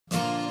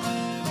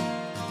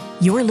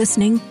You're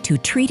listening to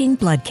Treating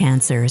Blood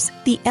Cancers,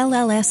 the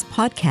LLS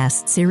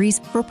podcast series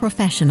for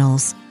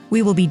professionals.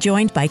 We will be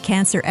joined by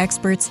cancer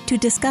experts to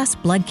discuss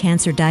blood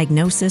cancer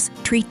diagnosis,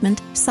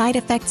 treatment, side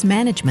effects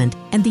management,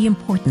 and the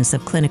importance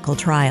of clinical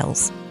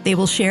trials. They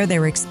will share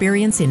their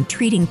experience in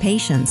treating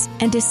patients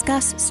and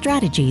discuss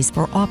strategies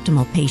for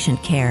optimal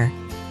patient care.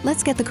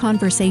 Let's get the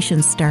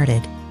conversation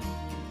started.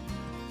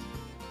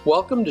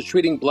 Welcome to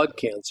Treating Blood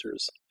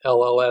Cancers,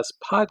 LLS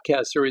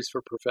podcast series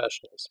for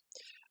professionals.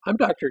 I'm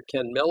Dr.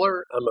 Ken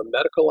Miller. I'm a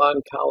medical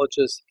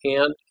oncologist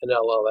and an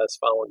LLS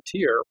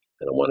volunteer,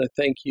 and I want to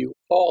thank you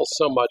all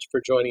so much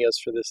for joining us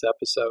for this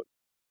episode.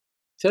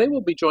 Today we'll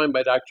be joined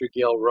by Dr.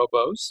 Gail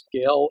Robos.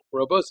 Gail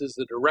Robos is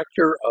the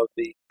director of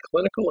the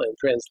Clinical and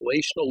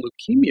Translational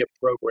Leukemia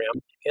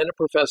Program and a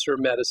professor of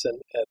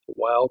medicine at the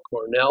Weill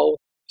Cornell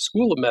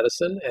School of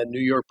Medicine at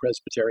New York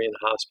Presbyterian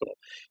Hospital.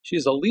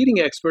 She's a leading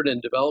expert in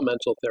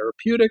developmental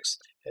therapeutics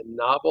and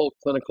novel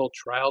clinical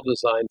trial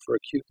design for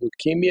acute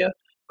leukemia,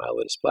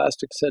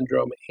 myelodysplastic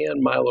syndrome,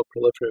 and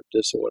myeloproliferative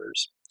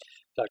disorders.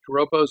 Dr.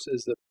 Robos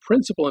is the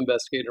principal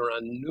investigator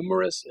on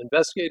numerous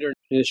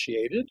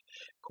investigator-initiated,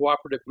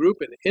 cooperative group,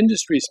 and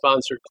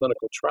industry-sponsored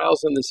clinical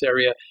trials in this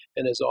area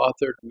and has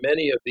authored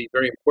many of the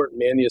very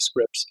important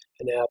manuscripts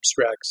and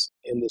abstracts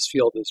in this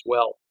field as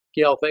well.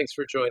 Gail, thanks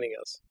for joining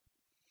us.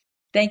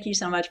 Thank you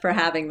so much for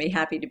having me.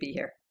 Happy to be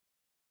here.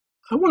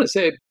 I want to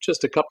say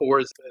just a couple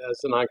words as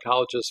an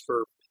oncologist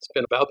it's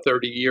been about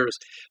 30 years,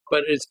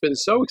 but it's been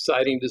so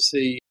exciting to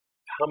see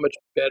how much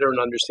better an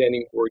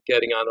understanding we're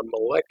getting on a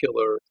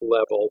molecular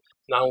level,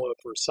 not only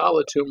for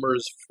solid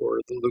tumors, for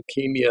the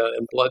leukemia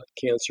and blood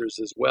cancers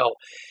as well.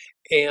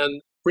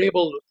 And we're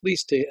able at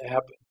least to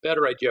have a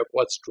better idea of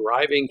what's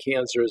driving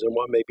cancers and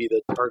what may be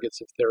the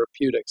targets of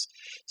therapeutics.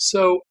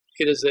 So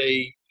it is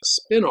a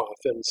spin-off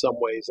in some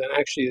ways. And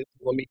actually,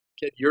 let me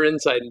get your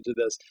insight into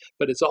this.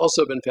 But it's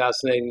also been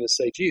fascinating to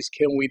say, geez,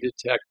 can we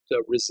detect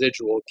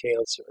residual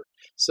cancer?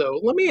 So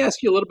let me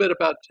ask you a little bit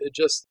about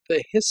just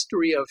the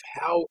history of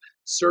how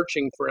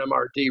searching for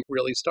MRD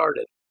really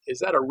started. Is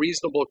that a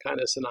reasonable kind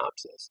of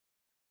synopsis?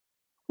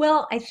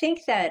 Well, I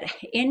think that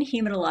in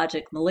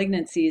hematologic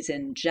malignancies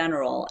in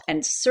general,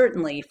 and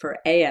certainly for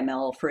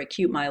AML, for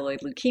acute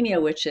myeloid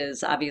leukemia, which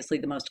is obviously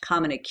the most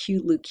common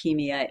acute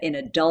leukemia in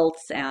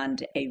adults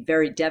and a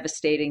very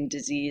devastating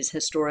disease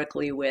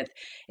historically with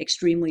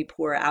extremely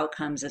poor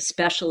outcomes,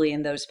 especially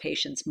in those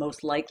patients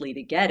most likely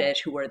to get it,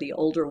 who are the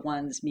older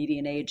ones,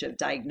 median age of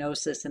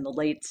diagnosis in the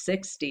late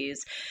 60s.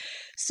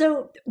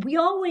 So we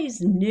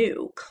always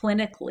knew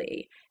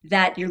clinically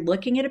that you're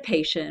looking at a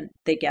patient,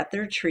 they get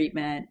their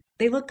treatment,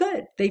 they look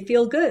good. They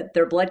feel good.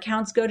 Their blood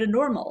counts go to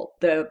normal.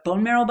 The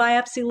bone marrow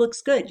biopsy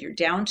looks good. You're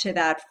down to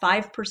that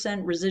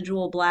 5%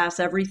 residual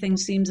blast. Everything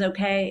seems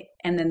okay.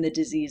 And then the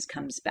disease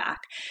comes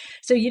back.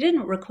 So you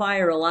didn't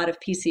require a lot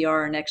of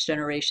PCR or next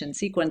generation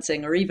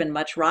sequencing or even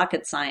much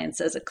rocket science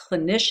as a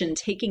clinician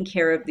taking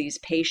care of these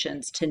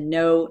patients to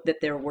know that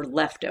there were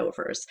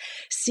leftovers.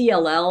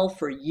 CLL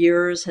for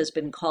years has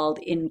been called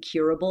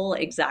incurable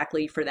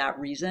exactly for that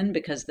reason,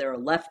 because there are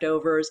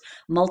leftovers.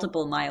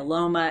 Multiple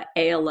myeloma,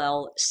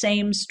 ALL,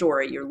 same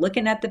story. You're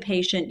looking at the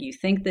patient, you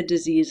think the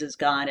disease is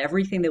gone,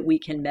 everything that we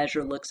can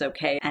measure looks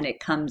okay, and it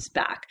comes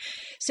back.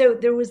 So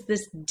there was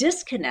this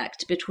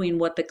disconnect between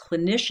what the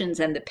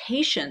clinicians and the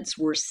patients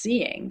were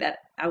seeing, that,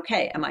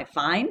 okay, am I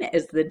fine?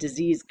 Is the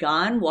disease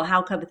gone? Well,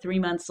 how come 3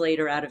 months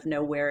later, out of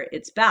nowhere,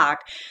 it's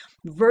back?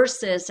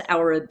 Versus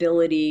our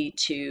ability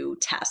to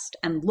test.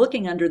 And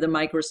looking under the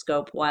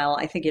microscope, while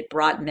I think it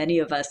brought many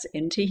of us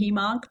into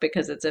hemonc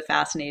because it's a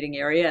fascinating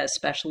area,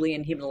 especially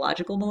in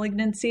hematological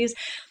malignancies,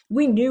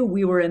 we knew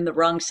we were in the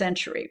wrong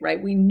century,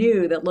 right? We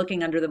knew that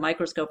looking under the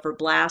microscope for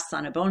blasts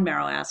on a bone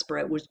marrow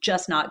aspirate was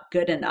just not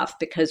good enough,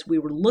 because we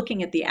were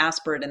looking at the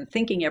aspirate and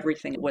thinking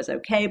everything was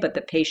okay, but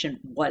the patient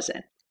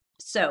wasn't.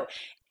 So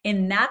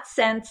in that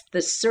sense,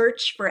 the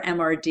search for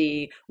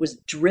MRD was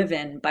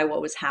driven by what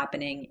was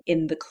happening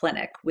in the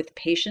clinic, with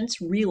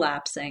patients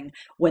relapsing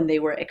when they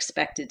were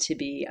expected to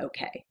be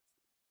okay.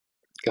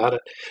 Got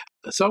it.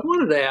 So I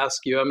wanted to ask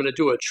you, I'm going to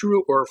do a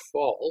true or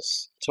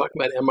false,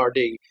 talking about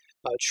MRD.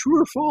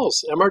 True or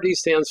false, MRD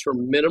stands for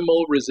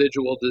minimal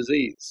residual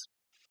disease.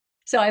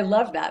 So I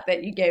love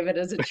that you gave it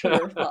as a true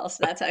or false.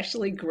 That's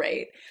actually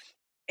great.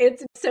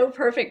 It's so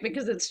perfect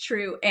because it's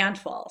true and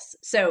false.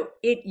 So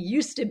it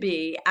used to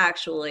be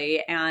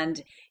actually,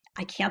 and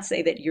I can't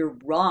say that you're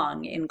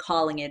wrong in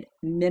calling it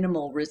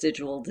minimal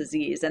residual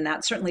disease. And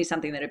that's certainly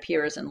something that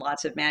appears in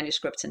lots of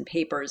manuscripts and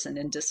papers and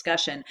in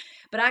discussion.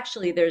 But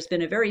actually, there's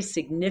been a very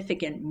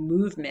significant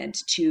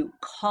movement to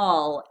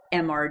call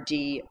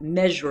MRD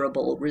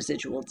measurable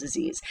residual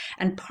disease.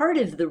 And part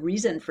of the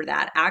reason for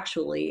that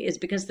actually is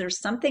because there's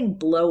something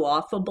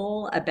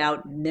blow-offable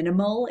about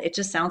minimal. It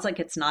just sounds like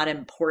it's not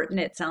important.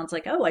 It sounds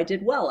like, oh, I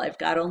did well. I've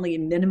got only a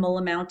minimal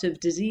amount of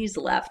disease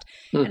left.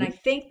 Mm-hmm. And I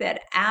think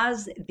that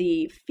as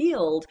the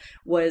field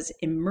was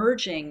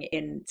emerging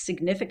in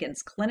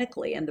significance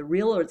clinically, and the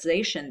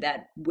realization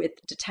that with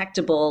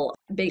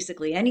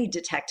basically any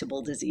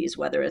detectable disease,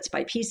 whether it's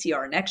by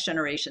PCR, next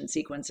generation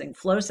sequencing,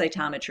 flow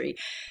cytometry,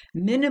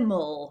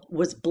 minimal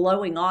was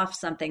blowing off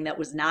something that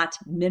was not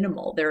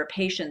minimal. There are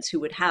patients who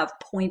would have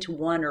 0.1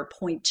 or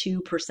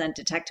 0.2%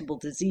 detectable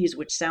disease,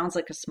 which sounds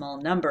like a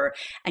small number,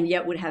 and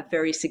yet would have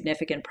very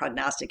significant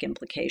prognostic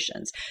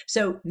implications.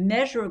 So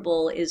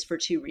measurable is for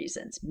two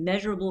reasons.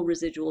 Measurable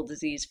residual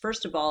disease,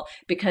 first of all,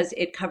 because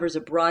it covers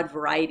a broad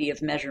variety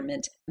of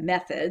measurement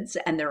methods,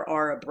 and there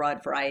are a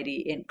broad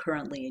variety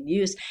currently in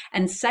use.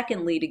 And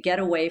secondly, to get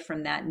away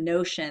from that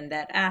notion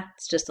that,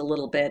 it's just a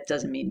little bit,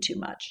 doesn't mean too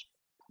much.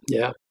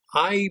 Yeah.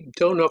 I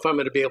don't know if I'm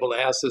going to be able to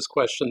ask this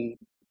question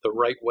the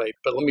right way,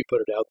 but let me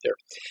put it out there.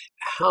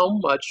 How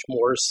much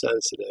more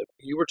sensitive?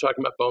 You were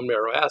talking about bone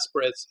marrow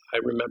aspirates. I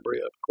remember,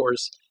 of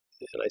course,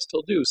 and I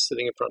still do,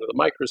 sitting in front of the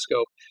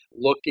microscope,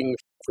 looking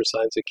for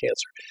signs of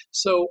cancer.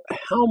 So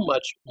how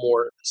much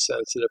more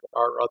sensitive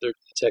are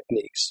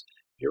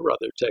your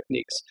other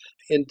techniques,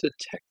 in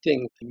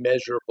detecting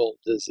measurable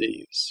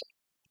disease?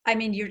 I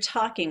mean, you're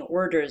talking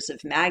orders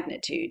of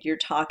magnitude. You're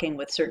talking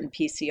with certain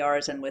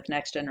PCRs and with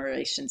next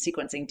generation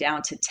sequencing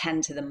down to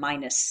 10 to the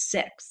minus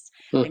 6.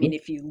 I mean,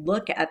 if you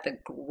look at the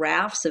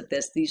graphs of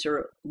this, these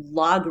are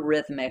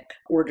logarithmic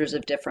orders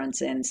of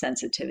difference in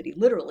sensitivity,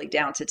 literally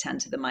down to 10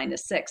 to the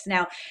minus 6.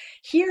 Now,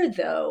 here,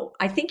 though,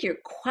 I think your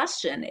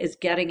question is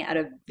getting at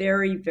a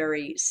very,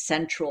 very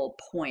central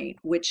point,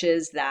 which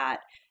is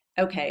that,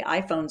 okay,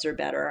 iPhones are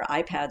better,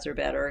 iPads are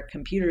better,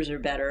 computers are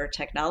better,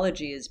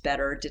 technology is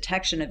better,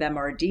 detection of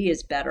MRD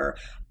is better,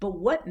 but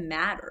what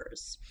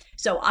matters?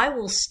 So I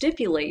will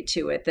stipulate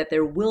to it that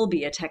there will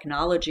be a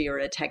technology or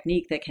a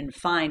technique that can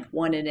find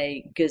 1 in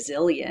a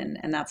gazillion,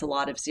 and that's a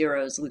lot of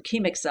zeros,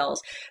 leukemic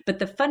cells. But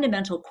the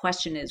fundamental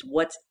question is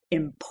what's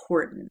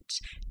important.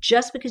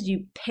 Just because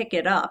you pick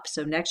it up,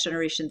 so next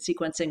generation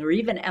sequencing or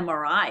even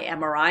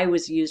MRI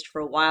was used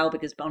for a while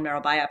because bone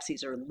marrow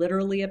biopsies are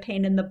literally a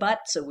pain in the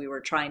butt. So we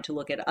were trying to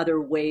look at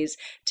other ways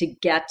to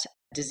get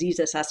disease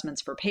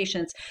assessments for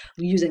patients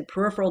using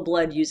peripheral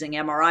blood, using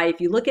MRI.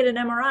 If you look at an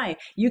MRI,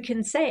 you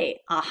can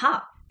say,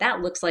 aha,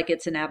 that looks like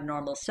it's an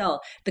abnormal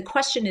cell. The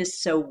question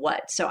is, so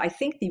what? So I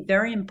think the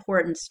very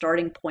important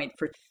starting point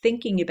for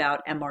thinking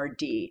about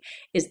MRD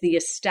is the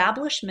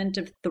establishment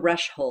of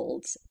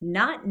thresholds,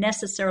 not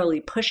necessarily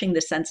pushing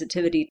the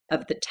sensitivity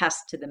of the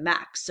test to the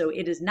max. So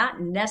it is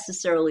not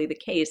necessarily the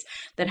case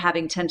that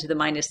having 10 to the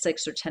minus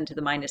 6 or 10 to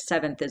the minus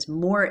 7th is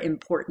more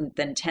important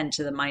than 10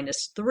 to the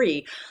minus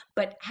 3,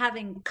 but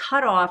having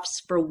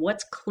cutoffs for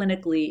what's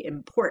clinically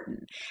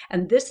important.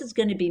 And this is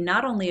going to be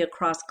not only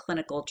across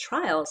clinical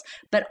trials,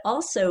 but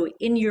also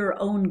in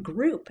your own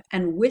group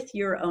and with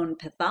your own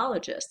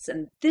pathologists.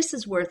 And this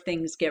is where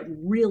things get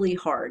really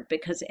hard,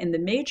 because in the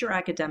major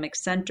academic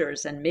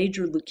centers and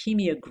major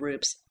leukemia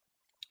groups,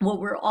 what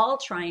we're all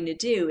trying to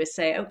do is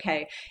say,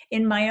 okay,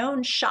 in my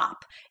own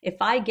shop, if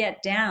I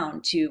get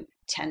down to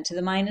 10 to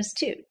the minus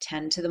 2,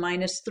 10 to the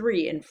minus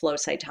 3 in flow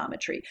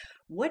cytometry,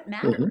 what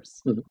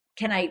matters?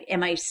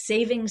 Am I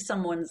saving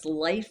someone's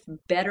life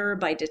better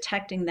by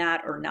detecting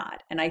that or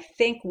not? And I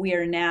think we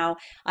are now,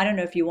 I don't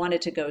know if you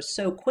wanted to go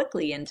so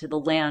quickly into the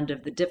land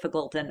of the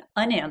difficult and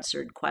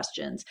unanswered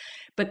questions,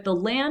 but the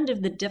land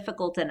of the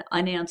difficult and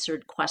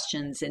unanswered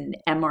questions in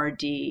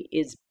MRD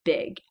is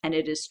big. And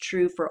it is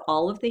true for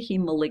all of the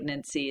heme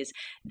malignancies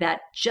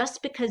that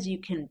just because you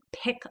can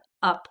pick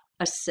up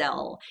a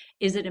cell,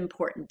 is it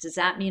important? Does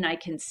that mean I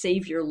can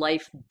save your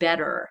life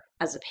better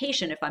as a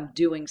patient if I'm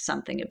doing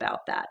something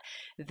about that?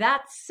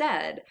 That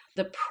said,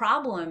 the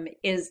problem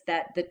is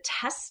that the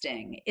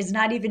testing is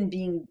not even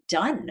being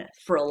done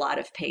for a lot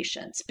of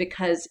patients,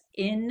 because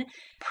in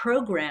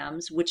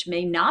programs which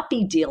may not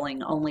be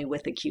dealing only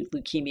with acute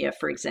leukemia,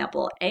 for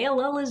example,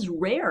 ALL is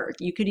rare.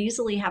 You could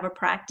easily have a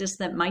practice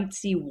that might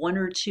see 1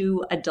 or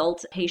 2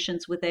 adult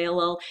patients with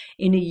ALL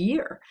in a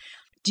year.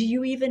 Do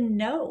you even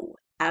know,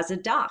 as a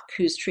doc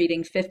who's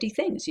treating 50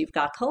 things, you've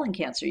got colon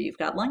cancer, you've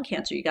got lung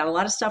cancer, you've got a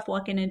lot of stuff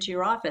walking into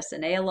your office,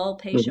 an ALL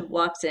patient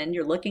walks in,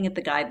 you're looking at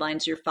the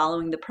guidelines, you're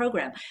following the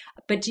program.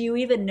 But do you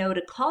even know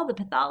to call the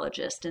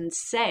pathologist and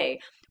say,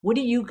 what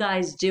are you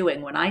guys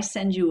doing when I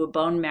send you a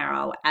bone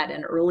marrow at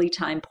an early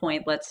time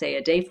point, let's say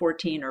a day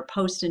 14 or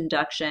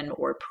post-induction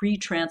or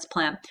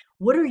pre-transplant?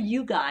 What are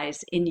you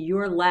guys in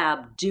your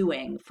lab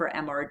doing for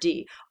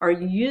MRD? Are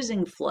you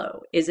using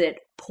flow? Is it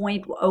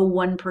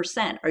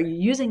 0.01%? Are you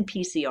using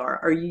PCR?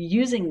 Are you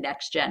using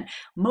NextGen?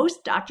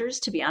 Most doctors,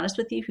 to be honest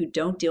with you, who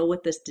don't deal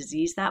with this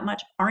disease that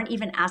much, aren't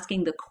even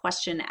asking the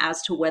question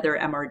as to whether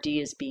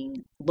MRD is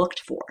being looked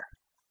for.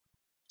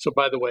 So,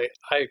 by the way,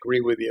 I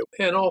agree with you.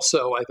 And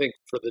also, I think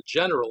for the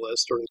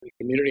generalist or the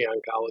community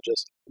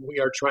oncologist, we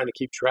are trying to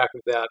keep track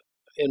of that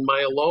in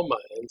myeloma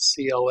and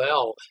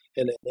CLL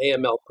and in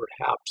AML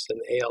perhaps,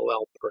 and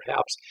ALL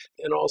perhaps,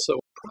 and also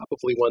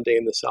probably one day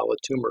in the solid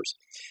tumors.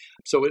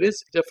 So it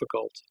is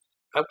difficult.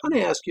 I want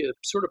to ask you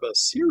sort of a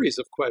series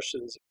of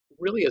questions,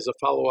 really as a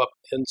follow-up,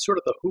 and sort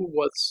of the who,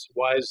 what's,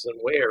 whys, and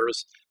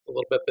wheres a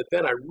little bit, but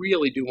then I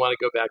really do want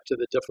to go back to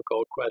the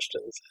difficult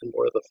questions and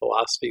more of the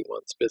philosophy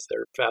ones because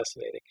they're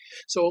fascinating.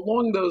 So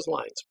along those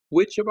lines,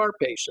 which of our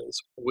patients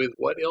with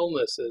what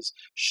illnesses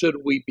should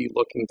we be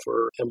looking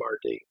for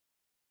MRD?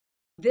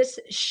 This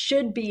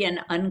should be an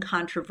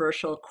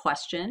uncontroversial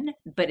question,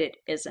 but it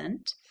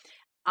isn't.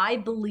 I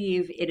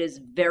believe it is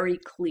very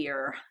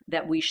clear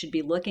that we should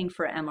be looking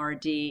for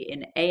MRD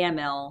in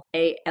AML,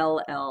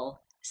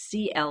 ALL,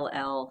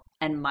 CLL,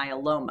 and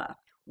myeloma.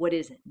 What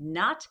is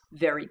not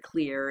very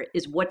clear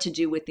is what to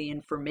do with the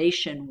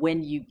information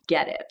when you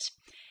get it.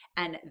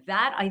 And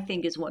that, I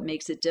think, is what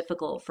makes it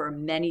difficult for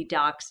many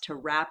docs to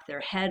wrap their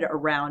head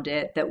around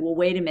it, that, well,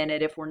 wait a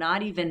minute, if we're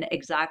not even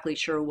exactly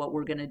sure what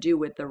we're going to do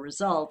with the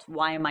result,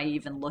 why am I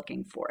even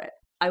looking for it?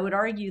 I would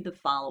argue the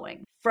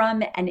following.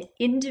 From an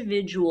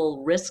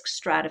individual risk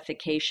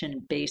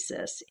stratification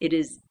basis, it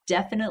is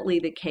definitely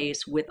the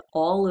case with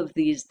all of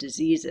these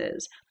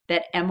diseases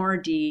that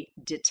MRD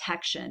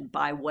detection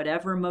by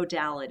whatever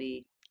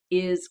modality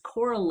is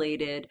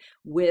correlated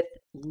with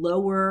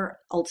lower,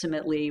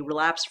 ultimately,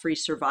 relapse-free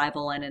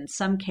survival and in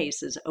some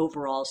cases,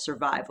 overall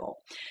survival.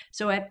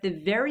 So at the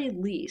very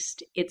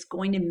least, it's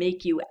going to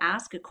make you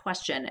ask a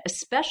question,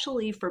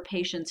 especially for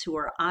patients who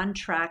are on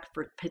track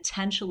for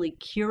potentially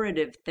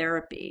curative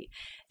therapy,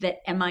 that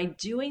am I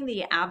doing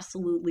the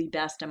absolutely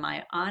best? Am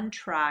I on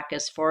track,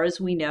 as far as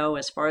we know,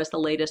 as far as the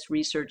latest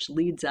research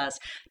leads us,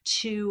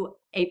 to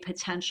a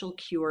potential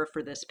cure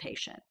for this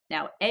patient?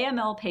 Now,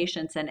 AML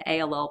patients and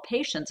ALL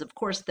patients, of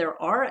course,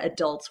 there are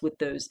adults with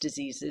those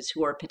diseases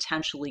who are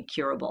potentially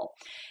curable.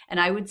 And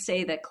I would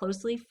say that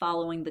closely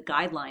following the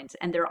guidelines,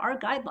 and there are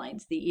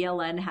guidelines, the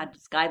ELN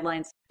has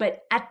guidelines, but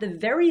at the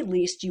very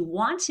least, you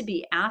want to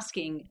be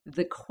asking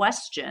the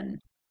question.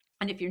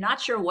 And if you're not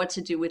sure what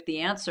to do with the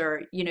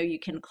answer, you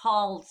can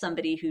call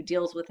somebody who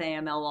deals with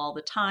AML all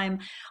the time.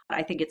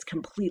 I think it's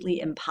completely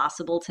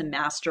impossible to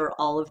master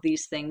all of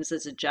these things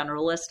as a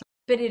generalist,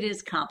 but it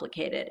is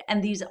complicated.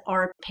 And these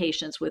are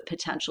patients with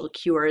potential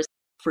cures.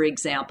 For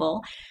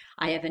example,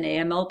 I have an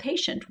AML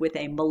patient with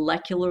a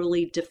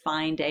molecularly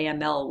defined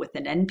AML with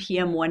an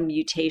NPM1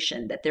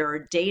 mutation, that there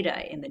are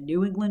data in the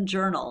New England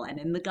Journal and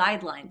in the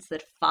guidelines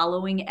that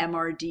following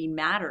MRD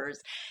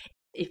matters.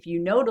 If you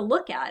know to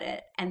look at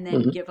it and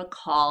then give a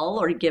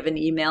call or give an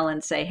email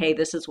and say, hey,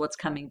 this is what's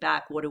coming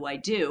back, what do I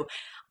do?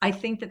 I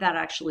think that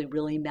actually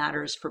really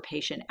matters for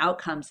patient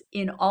outcomes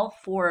in all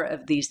four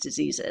of these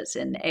diseases,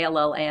 in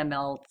ALL,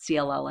 AML,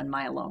 CLL, and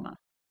myeloma.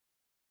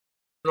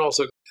 And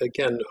also,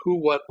 again,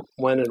 who, what,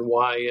 when, and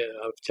why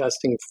of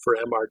testing for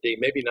MRD,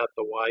 maybe not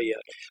the why yet,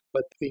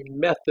 but the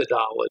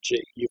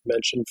methodology. You've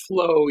mentioned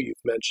flow, you've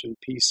mentioned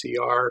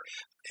PCR.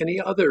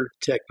 Any other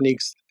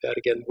techniques that,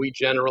 again, we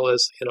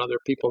generalists and other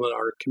people in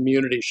our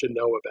community should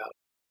know about?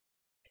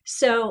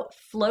 So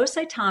flow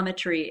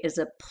cytometry is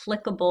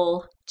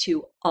applicable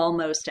to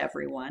almost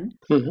everyone.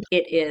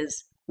 It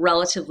is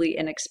relatively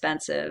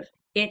inexpensive.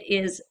 It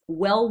is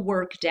well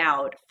worked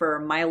out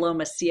for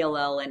myeloma,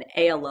 CLL, and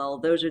ALL.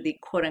 Those are the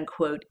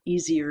quote-unquote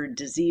easier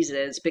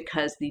diseases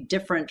because the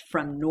different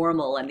from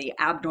normal and the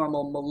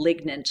abnormal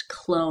malignant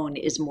clone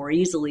is more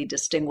easily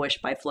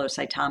distinguished by flow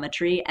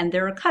cytometry, and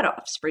there are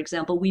cutoffs. For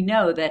example, we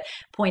know that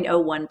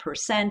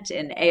 0.01%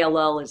 in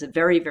ALL is a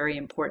very, very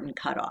important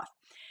cutoff.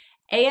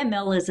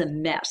 AML is a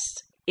mess.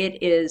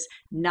 It is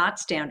not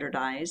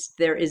standardized.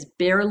 There is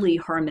barely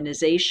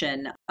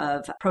harmonization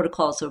of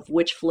protocols of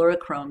which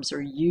fluorochromes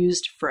are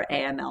used for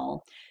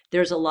AML.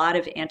 There's a lot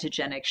of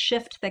antigenic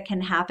shift that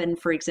can happen,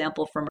 for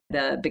example, from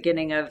the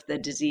beginning of the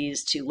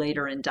disease to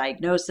later in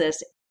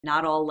diagnosis.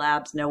 Not all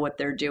labs know what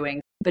they're doing.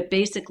 But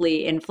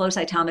basically, in flow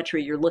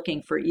cytometry, you're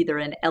looking for either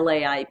an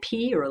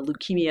LAIP or a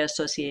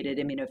leukemia-associated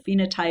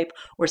immunophenotype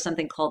or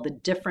something called the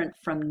different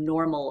from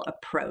normal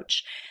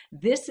approach.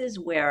 This is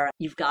where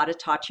you've got to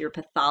talk to your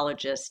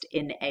pathologist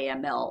in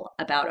AML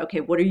about,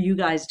 okay, what are you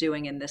guys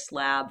doing in this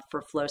lab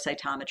for flow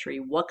cytometry?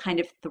 What kind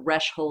of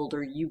threshold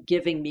are you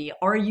giving me?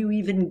 Are you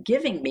even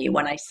giving me,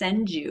 when I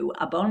send you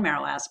a bone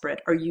marrow aspirate,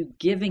 are you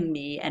giving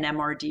me an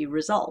MRD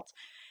result?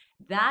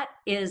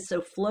 So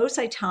flow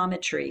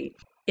cytometry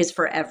is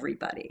for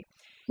everybody.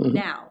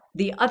 Now,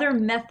 the other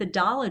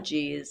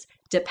methodologies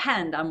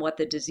depend on what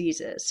the disease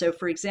is. So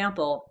for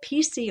example,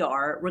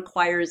 PCR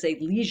requires a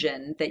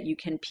lesion that you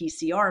can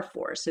PCR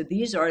for. So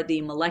these are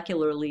the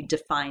molecularly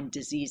defined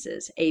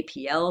diseases: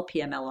 APL,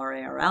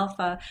 PMLRAR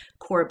alpha,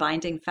 core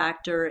binding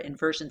factor,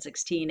 inversion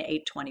 16,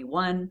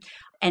 821.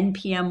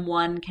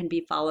 NPM1 can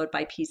be followed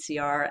by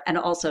PCR, and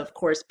also, of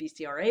course,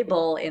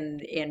 BCR-ABL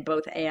in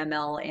both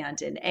AML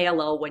and in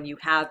ALL. When you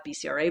have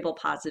BCR-ABL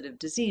positive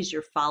disease,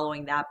 you're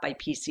following that by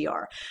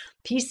PCR.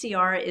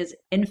 PCR is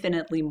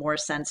infinitely more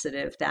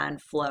sensitive than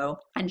flow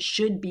and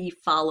should be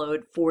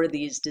followed for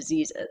these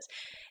diseases.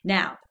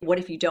 Now, what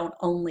if you don't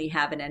only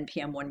have an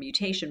NPM1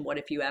 mutation? What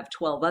if you have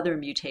 12 other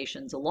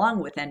mutations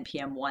along with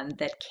NPM1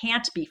 that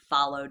can't be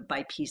followed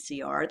by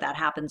PCR? That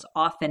happens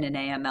often in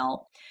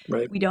AML.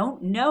 Right. We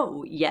don't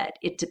know yet.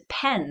 It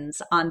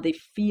depends on the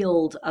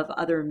field of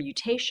other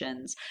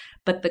mutations.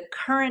 But the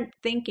current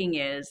thinking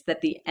is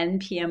that the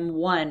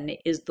NPM1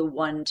 is the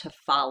one to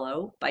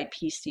follow by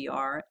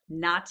PCR,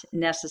 not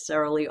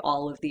necessarily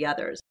all of the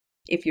others.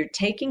 If you're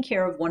taking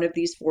care of one of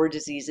these 4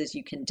 diseases,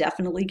 you can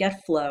definitely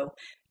get flow.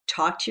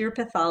 Talk to your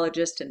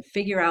pathologist and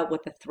figure out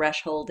what the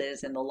threshold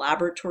is in the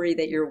laboratory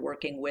that you're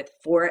working with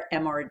for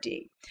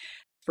MRD.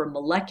 For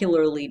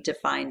molecularly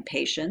defined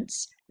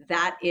patients,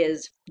 that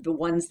is the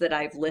ones that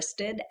I've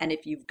listed. And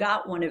if you've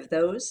got one of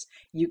those,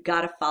 you've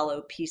got to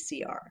follow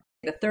PCR.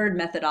 The third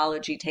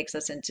methodology takes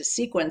us into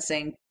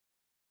sequencing.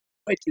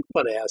 I did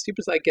want to ask you,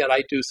 because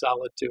I do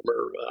solid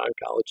tumor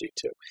oncology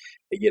too.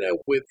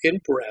 Within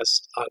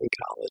breast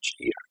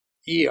oncology,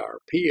 ER,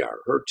 PR,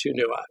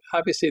 HER2/neu,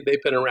 obviously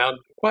they've been around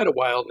quite a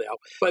while now,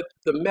 but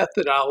the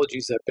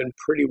methodologies have been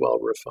pretty well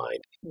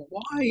refined.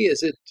 Why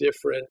is it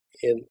different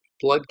in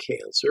blood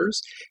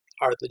cancers?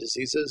 Are the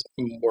diseases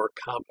more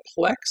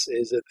complex?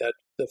 Is it that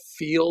the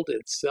field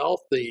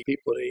itself, the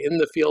people in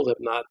the field have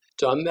not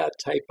done that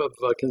type of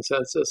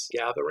consensus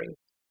gathering?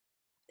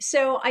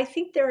 So I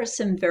think there are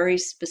some very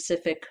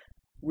specific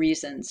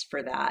reasons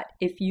for that.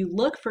 If you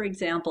look, for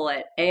example,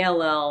 at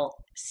ALL,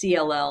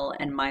 CLL,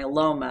 and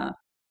myeloma,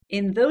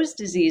 in those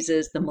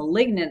diseases, the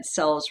malignant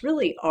cells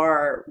really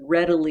are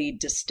readily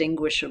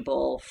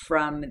distinguishable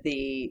from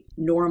the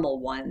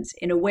normal ones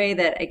in a way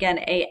that, again,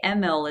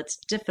 AML, it's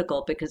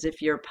difficult because if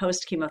you're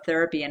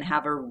post-chemotherapy and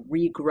have a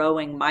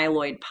regrowing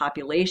myeloid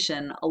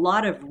population, a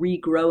lot of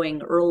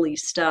regrowing early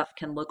stuff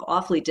can look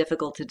awfully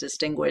difficult to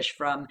distinguish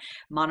from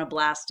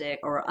monoblastic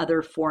or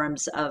other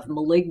forms of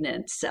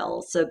malignant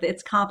cells. So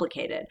it's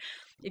complicated.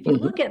 If you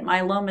look at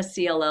myeloma,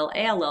 CLL,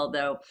 ALL,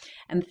 though,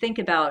 and think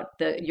about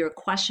your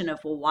question of,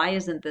 well, why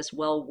isn't this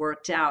well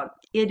worked out?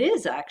 It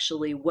is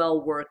actually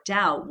well worked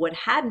out. What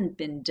hadn't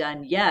been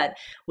done yet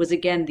was,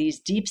 again, these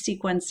deep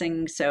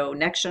sequencing, so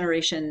next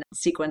generation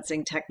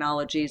sequencing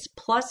technologies,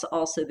 plus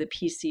also the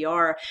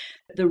PCR.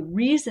 The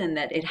reason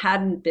that it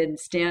hadn't been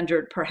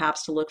standard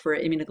perhaps to look for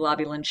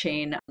immunoglobulin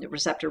chain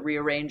receptor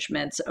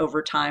rearrangements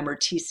over time or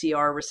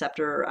TCR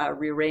receptor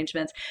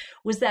rearrangements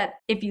was that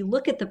if you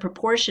look at the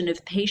proportion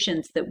of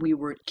patients that we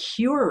were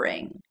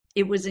curing,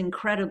 it was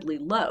incredibly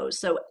low.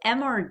 So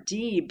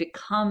MRD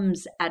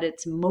becomes at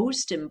its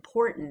most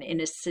important in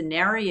a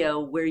scenario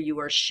where you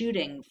are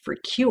shooting for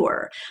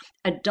cure.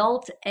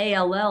 Adult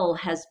ALL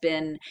has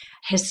been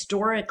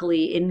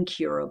historically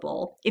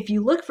incurable. If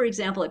you look, for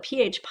example, at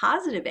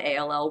Ph-positive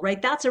ALL,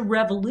 right, that's a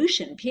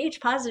revolution.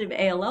 Ph-positive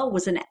ALL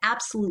was an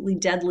absolutely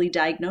deadly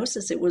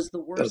diagnosis. It was the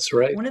worst, that's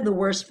right, one of the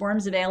worst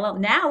forms of ALL.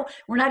 Now,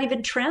 we're not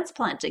even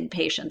transplanting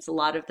patients a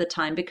lot of the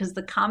time because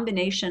the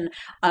combination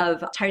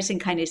of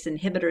tyrosine kinase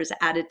inhibitors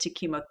added to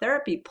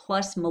chemotherapy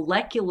plus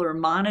molecular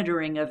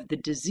monitoring of the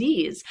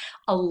disease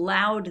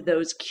allowed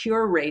those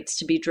cure rates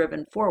to be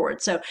driven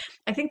forward. So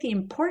I think the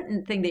important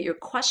thing that your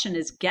question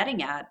is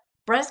getting at,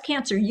 breast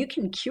cancer, you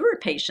can cure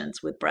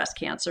patients with breast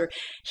cancer.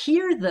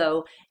 Here,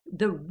 though,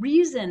 the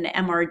reason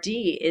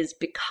MRD is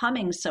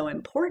becoming so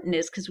important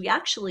is because we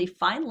actually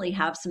finally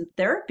have some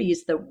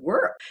therapies that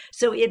work.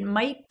 So it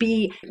might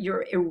be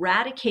you're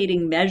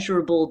eradicating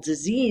measurable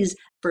disease,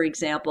 for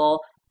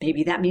example.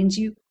 Maybe that means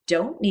you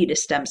don't need a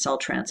stem cell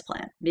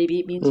transplant. Maybe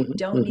it means you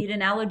don't need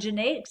an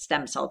allogeneic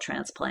stem cell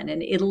transplant.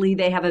 In Italy,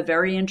 they have a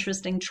very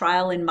interesting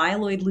trial in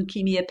myeloid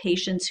leukemia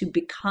patients who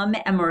become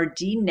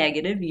MRD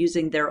negative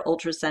using their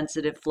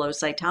ultrasensitive flow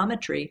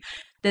cytometry,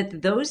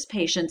 that those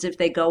patients, if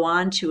they go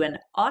on to an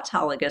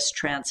autologous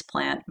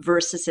transplant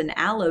versus an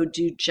allo,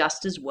 do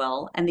just as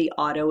well, and the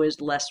auto is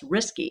less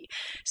risky.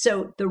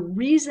 So the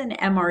reason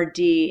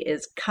MRD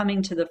is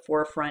coming to the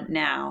forefront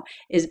now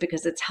is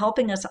because it's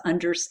helping us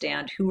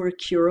understand who are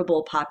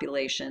curable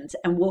populations.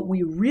 And what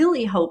we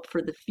really hope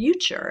for the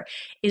future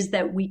is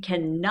that we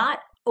can not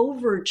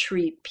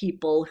overtreat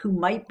people who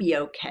might be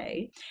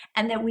okay,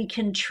 and that we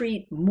can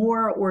treat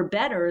more or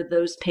better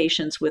those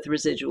patients with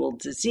residual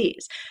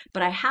disease.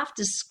 But I have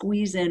to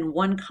squeeze in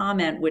one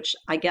comment, which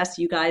I guess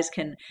you guys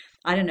can,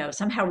 I don't know,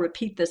 somehow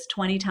repeat this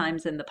 20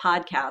 times in the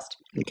podcast.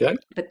 Okay.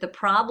 But the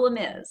problem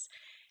is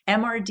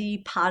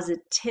MRD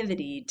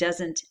positivity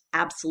doesn't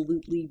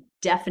absolutely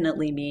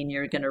definitely mean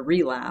you're going to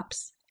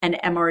relapse. And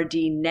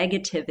MRD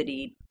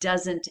negativity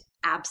doesn't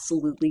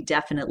absolutely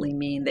definitely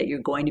mean that you're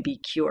going to be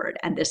cured.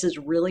 And this is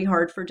really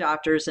hard for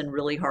doctors and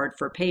really hard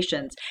for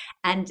patients,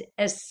 and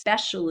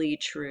especially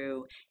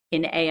true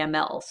in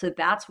AML. So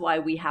that's why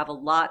we have a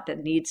lot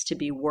that needs to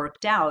be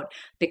worked out,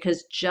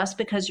 because just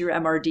because you're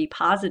MRD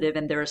positive,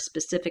 and there are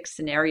specific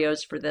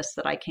scenarios for this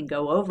that I can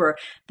go over,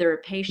 there are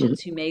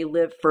patients who may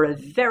live for a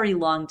very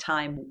long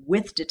time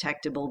with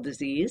detectable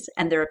disease,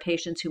 and there are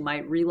patients who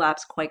might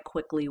relapse quite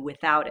quickly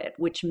without it,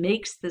 which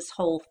makes this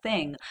whole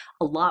thing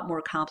a lot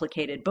more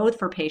complicated, both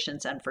for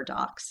patients and for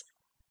docs.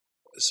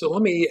 So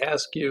let me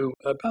ask you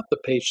about the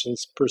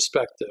patient's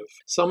perspective.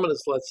 Someone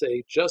has, let's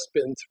say, just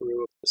been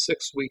through a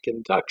 6-week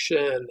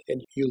induction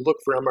and you look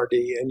for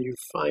MRD and you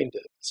find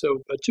it.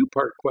 So a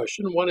two-part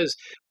question. One is,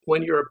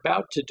 when you're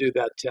about to do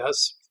that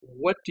test,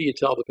 what do you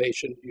tell the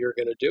patient you're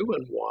going to do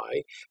and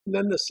why? And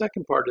then the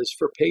second part is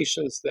for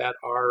patients that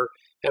are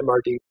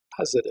MRD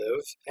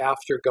positive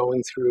after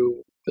going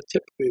through what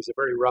typically is a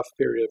very rough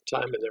period of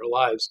time in their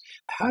lives.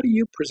 How do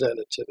you present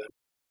it to them?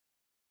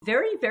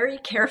 Very, very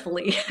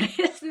carefully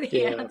is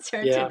the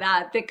answer to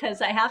that,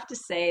 because I have to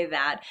say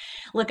that,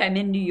 look, I'm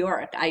in New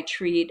York. I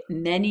treat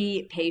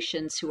many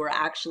patients who are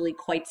actually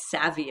quite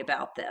savvy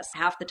about this.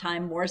 Half the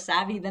time more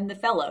savvy than the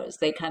fellows.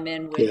 They come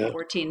in with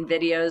 14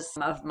 videos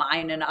of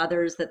mine and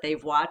others that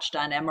they've watched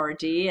on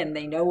MRD, and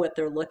they know what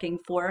they're looking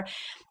for.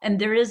 And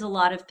there is a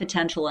lot of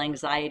potential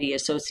anxiety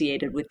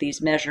associated with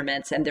these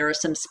measurements, and there are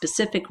some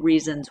specific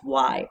reasons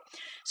why.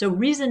 So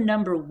reason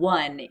number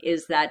one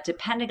is that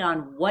depending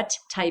on what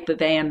type of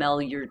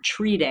AML you're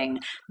treating,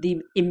 the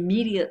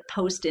immediate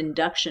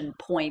post-induction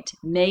point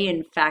may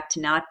in fact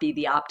not be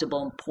the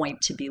optimal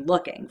point to be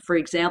looking. For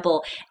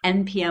example,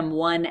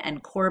 NPM1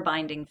 and core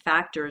binding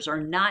factors are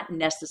not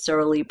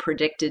necessarily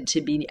predicted to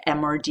be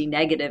MRD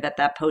negative at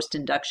that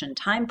post-induction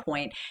time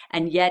point,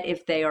 and yet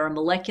if they are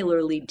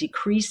molecularly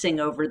decreasing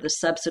over the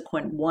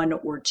subsequent 1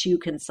 or 2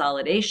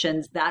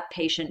 consolidations, that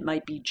patient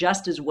might be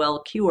just as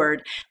well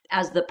cured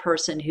as the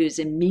person who's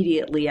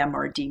immediately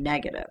MRD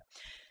negative.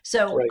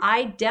 So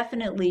I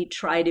definitely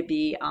try to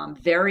be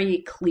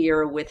very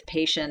clear with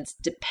patients,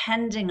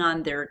 depending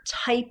on their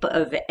type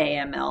of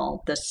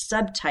AML, the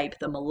subtype,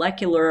 the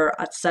molecular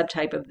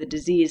subtype of the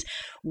disease,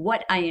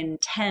 what I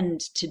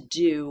intend to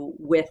do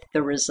with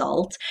the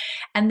result.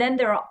 And then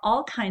there are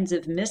all kinds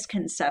of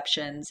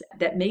misconceptions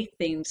that make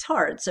things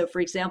hard. So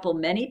for example,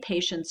 many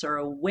patients are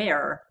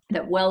aware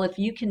that, well, if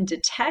you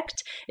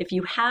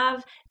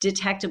have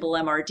detectable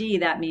MRD,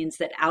 that means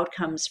that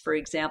outcomes, for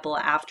example,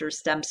 after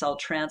stem cell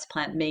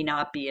transplant may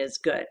not be as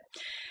good.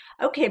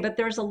 Okay, but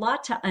there's a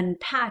lot to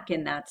unpack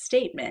in that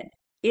statement.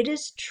 It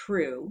is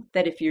true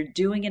that if you're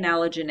doing an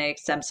allogeneic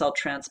stem cell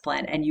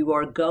transplant and you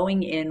are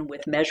going in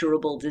with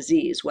measurable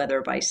disease,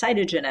 whether by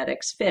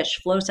cytogenetics,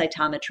 FISH, flow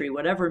cytometry,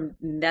 whatever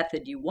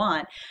method you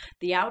want,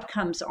 the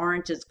outcomes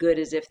aren't as good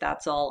as if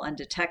that's all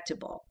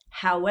undetectable.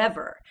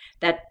 However,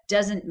 that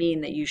doesn't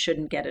mean that you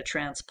shouldn't get a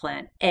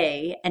transplant,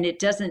 A, and it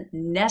doesn't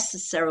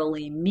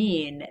necessarily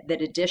mean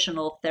that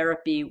additional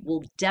therapy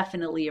will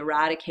definitely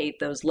eradicate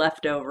those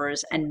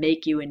leftovers and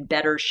make you in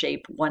better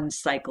shape one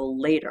cycle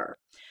later.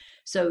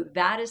 So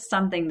that is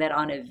something that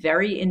on a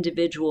very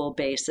individual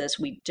basis,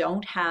 we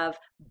don't have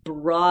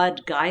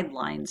broad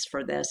guidelines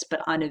for this,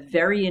 but on a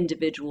very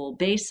individual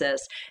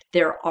basis,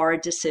 there are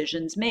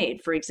decisions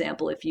made. For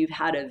example, if you've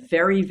had a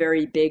very,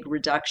 very big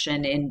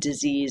reduction in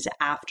disease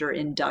after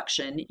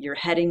induction, you're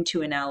heading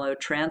to an allo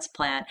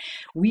transplant,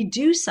 we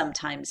do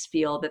sometimes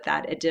feel that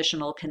that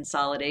additional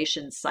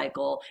consolidation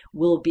cycle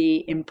will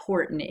be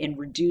important in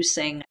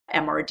reducing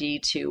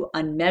MRD to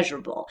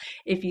unmeasurable.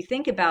 If you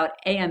think about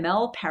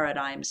AML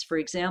paradigms, for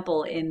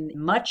example, in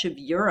much of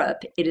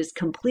Europe, it is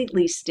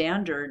completely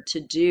standard to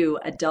do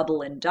a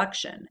double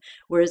induction,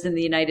 whereas in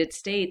the United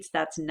States,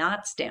 that's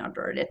not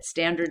standard. It's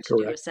standard to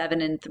do a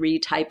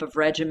 7-3 type of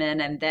regimen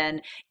and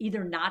then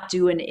either not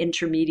do an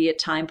intermediate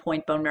time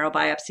point bone marrow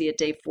biopsy at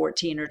day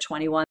 14 or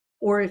 21,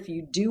 or if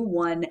you do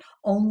one,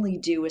 only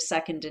do a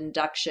second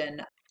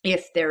induction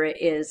if there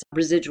is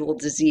residual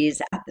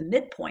disease at the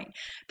midpoint.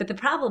 But the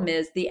problem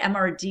is the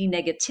MRD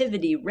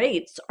negativity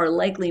rates are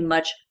likely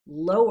much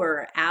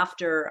lower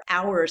after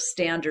our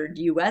standard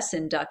US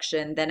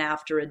induction than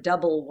after a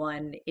double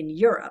one in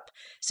Europe.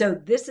 So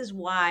this is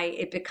why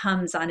it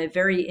becomes on a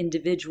very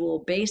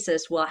individual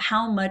basis, well,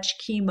 how much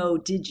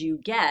chemo did you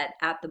get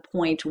at the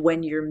point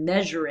when you're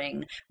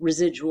measuring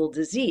residual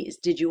disease?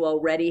 Did you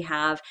already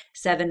have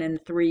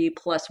 7-3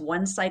 plus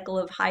 1 cycle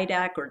of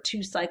HiDAC or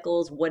 2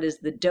 cycles? What is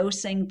the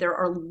dosing? There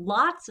are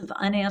lots of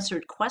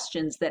unanswered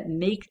questions that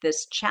make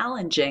this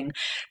challenging,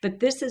 but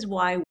this is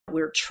why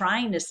we're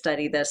trying to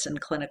study this in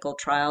clinical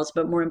trials,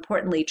 but more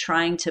importantly,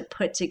 trying to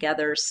put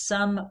together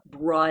some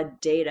broad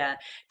data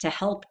to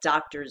help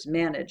doctors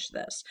manage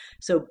this.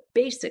 So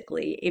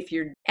basically, if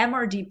you're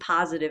MRD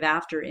positive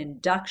after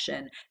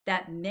induction,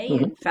 that may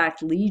in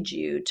fact lead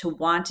you to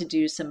want to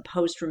do some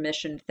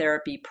post-remission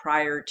therapy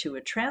prior to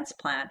a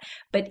transplant.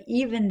 But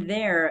even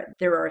there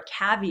are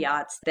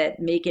caveats that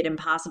make it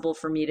impossible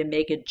for me to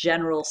make a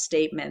general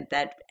statement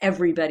that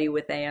everybody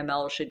with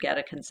AML should get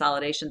a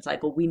consolidation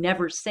cycle. We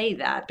never say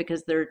that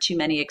because there are too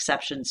many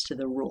exceptions to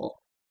the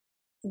rule.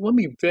 Let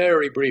me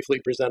very briefly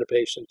present a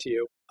patient to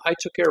you. I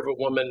took care of a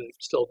woman,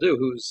 still do,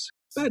 who's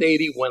about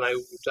 80 when I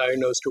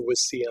diagnosed her with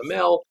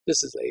CML.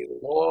 This is a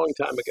long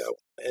time ago.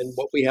 And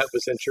what we had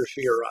was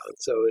interferon.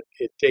 So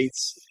it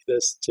dates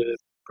this to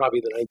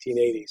probably the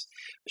 1980s.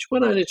 She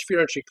went on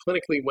interferon. She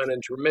clinically went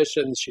into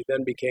remission. She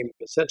then became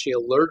essentially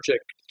allergic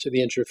to the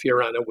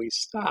interferon, and we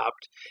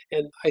stopped.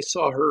 And I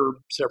saw her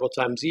several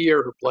times a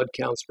year. Her blood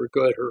counts were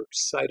good. Her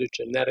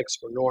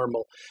cytogenetics were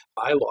normal.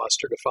 I lost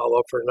her to follow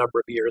up for a number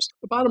of years.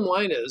 The bottom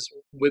line is,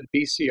 with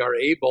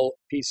BCR-ABL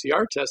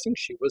PCR testing,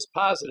 she was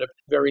positive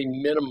very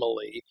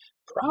minimally,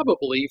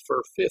 probably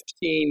for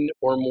 15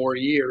 or more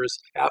years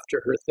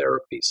after her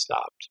therapy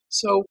stopped.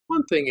 So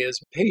one thing is,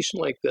 a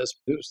patient like this,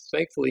 who's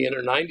thankfully in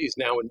her 90s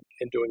now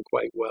and doing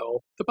quite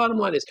well, the bottom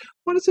line is,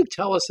 what does it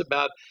tell us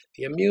about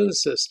the immune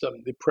system,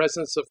 the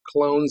presence of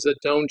clones that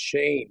don't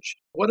change?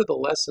 What are the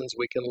lessons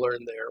we can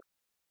learn there?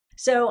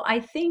 So I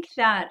think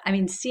that,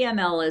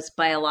 CML is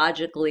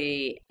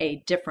biologically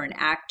a different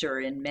actor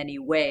in many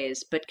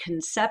ways, but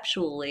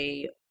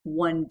conceptually,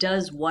 one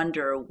does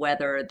wonder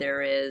whether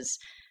there is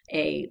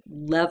a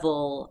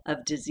level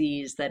of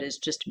disease that is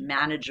just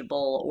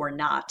manageable or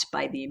not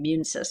by the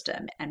immune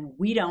system. And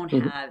we don't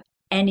have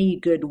any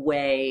good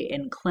way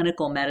in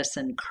clinical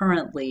medicine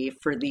currently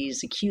for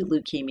these acute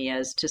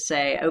leukemias to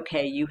say,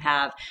 okay, you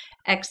have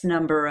X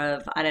number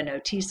of,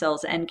 T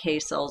cells,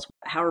 NK cells,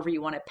 however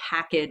you want to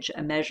package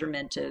a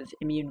measurement of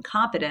immune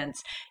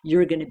competence,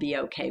 you're going to be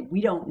okay. We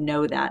don't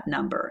know that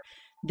number.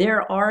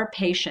 There are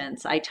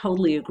patients, I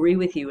totally agree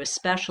with you,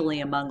 especially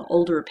among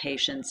older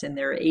patients in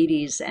their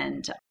 80s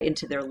and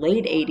into their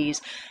late 80s,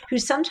 who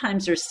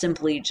sometimes are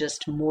simply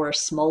just more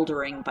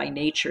smoldering by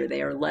nature.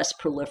 They are less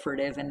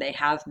proliferative and they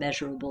have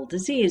measurable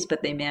disease,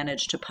 but they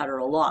manage to putter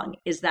along.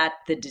 Is that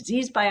the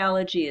disease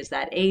biology? Is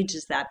that age?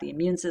 Is that the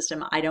immune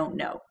system? I don't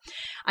know.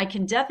 I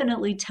can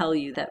definitely tell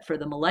you that for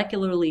the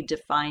molecularly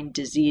defined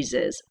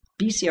diseases,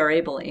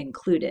 BCR-ABL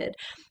included,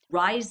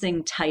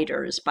 rising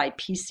titers by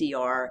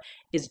PCR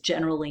is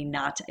generally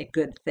not a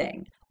good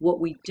thing.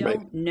 What we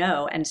don't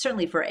know, and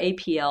certainly for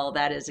APL,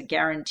 that is a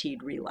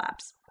guaranteed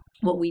relapse.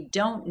 What we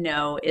don't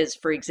know is,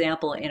 for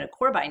example, in a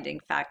core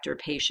binding factor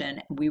patient,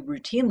 we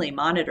routinely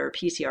monitor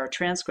PCR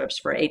transcripts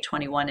for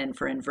A21 and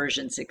for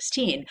inversion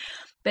 16.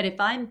 But if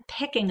I'm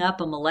picking up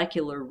a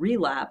molecular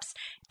relapse,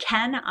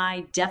 can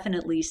I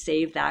definitely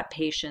save that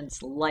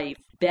patient's life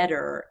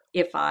better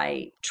if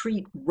I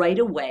treat right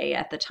away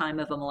at the time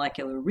of a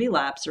molecular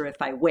relapse or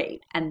if I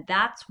wait? And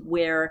that's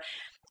where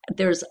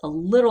there's a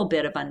little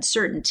bit of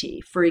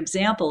uncertainty. For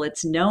example,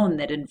 it's known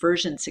that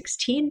inversion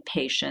 16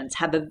 patients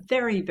have a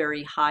very,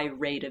 very high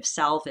rate of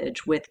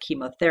salvage with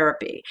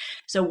chemotherapy.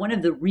 So one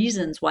of the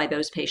reasons why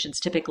those patients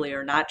typically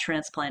are not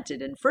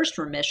transplanted in first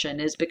remission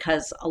is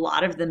because a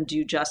lot of them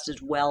do just as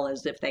well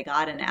as if they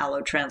got an allo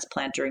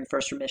transplant during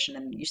first remission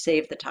and you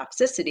save the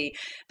toxicity,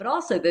 but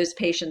also those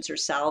patients are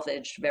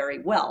salvaged very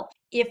well.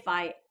 If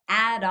I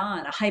add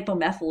on a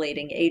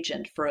hypomethylating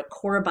agent for a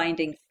core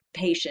binding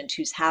patient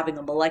who's having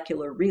a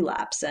molecular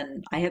relapse,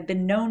 and I have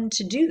been known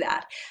to do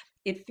that,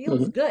 it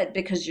feels good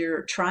because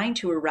you're trying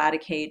to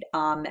eradicate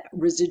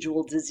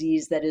residual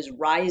disease that is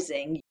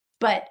rising.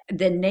 But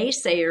the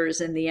naysayers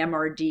in the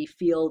MRD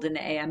field in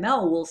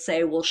AML will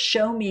say, well,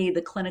 show me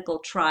the clinical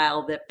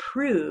trial that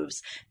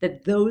proves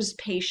that those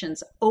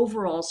patients'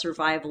 overall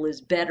survival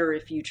is better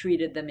if you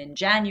treated them in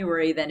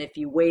January than if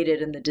you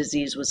waited and the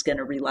disease was going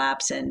to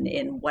relapse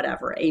in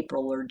whatever,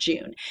 April or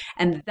June.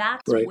 And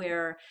that's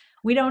where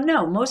we don't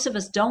know. Most of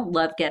us don't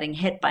love getting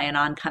hit by an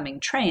oncoming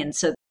train.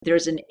 So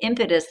there's an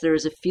impetus,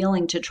 there's a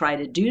feeling to try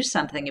to do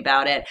something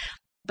about it.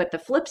 But the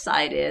flip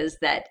side is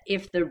that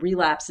if the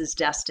relapse is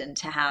destined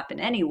to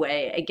happen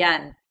anyway,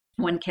 again,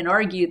 one can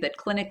argue that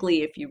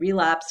clinically, if you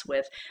relapse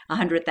with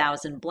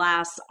 100,000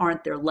 blasts,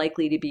 aren't there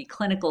likely to be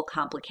clinical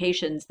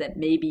complications that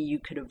maybe you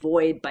could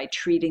avoid by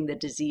treating the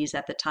disease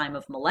at the time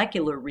of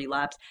molecular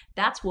relapse?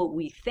 That's what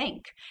we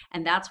think.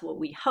 And that's what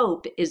we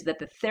hope, is that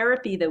the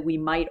therapy that we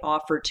might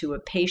offer to a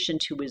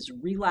patient who is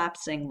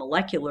relapsing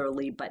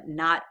molecularly but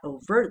not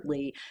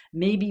overtly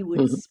maybe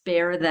would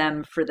spare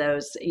them for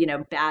those,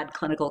 bad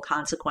clinical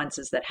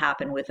consequences that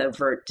happen with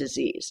overt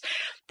disease.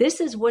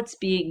 This is what's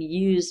being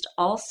used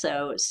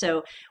also. So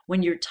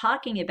when you're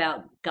talking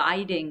about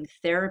guiding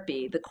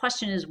therapy, the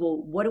question is, well,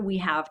 what do we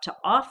have to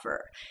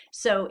offer?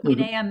 So in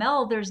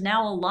AML, there's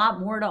now a lot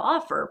more to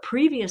offer.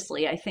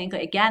 Previously, I think,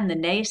 again, the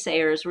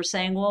naysayers were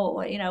saying, well,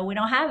 we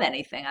don't have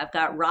anything. I've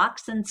got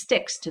rocks and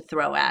sticks to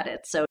throw at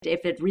it. So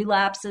if it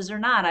relapses or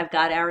not, I've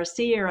got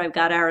Ara-C or I've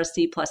got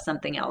Ara-C plus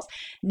something else.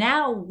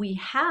 Now we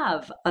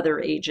have other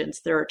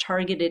agents. There are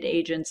targeted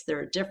agents. There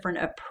are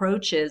different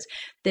approaches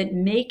that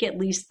make at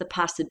least the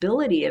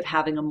possibility of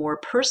having a more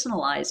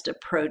personalized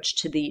approach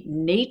to the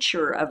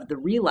nature of the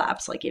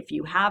relapse. Like if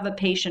you have a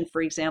patient,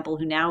 for example,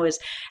 who now is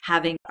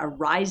having a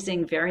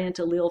rising variant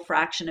allele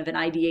fraction of an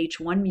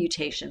IDH1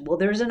 mutation, well,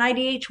 there's an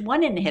IDH1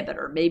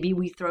 inhibitor. Maybe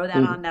we throw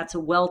that on. That's a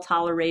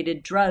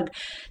well-tolerated drug.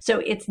 So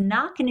it's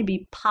not going to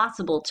be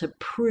possible to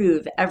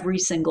prove every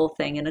single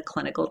thing in a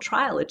clinical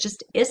trial. It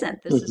just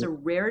isn't. This is a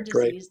rare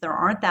disease. There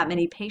aren't that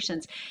many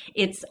patients.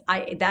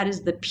 That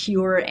is the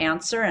pure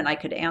answer. And I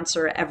could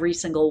answer every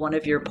single one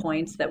of your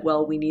points that,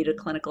 well, we need a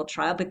clinical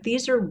trial. But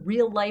these are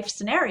real life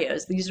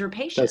scenarios. These are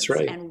patients. That's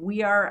right. And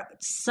we are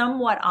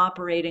somewhat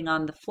operating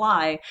on the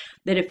fly,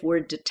 that if we're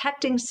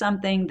detecting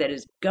something that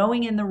is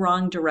going in the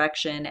wrong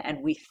direction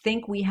and we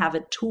think we have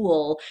a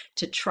tool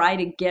to try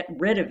to get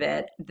rid of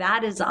it,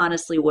 that is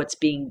honestly what's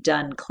being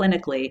done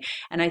clinically.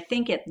 And I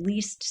think at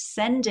least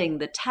sending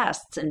the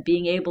tests and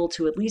being able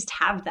to at least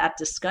have that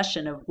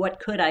discussion of what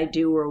could I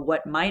do or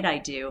what might I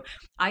do,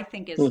 I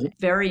think is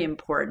very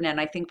important. And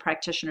I think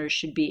practitioners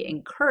should be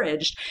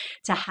encouraged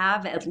to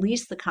have at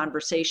least the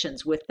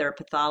conversations with their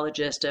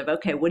pathologist of,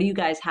 okay, what do you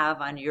guys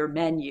have on your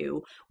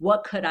menu?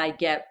 What could I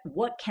get?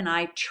 What can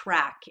I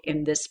track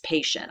in this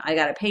patient? I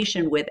got a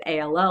patient with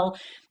ALL.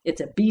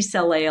 It's a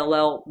B-cell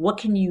ALL. What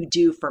can you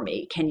do for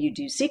me? Can you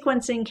do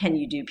sequencing? Can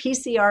you do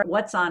PCR?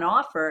 What's on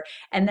offer?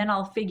 And then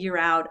I'll figure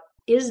out,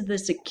 is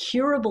this a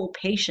curable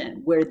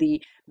patient where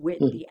the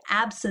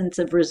absence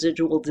of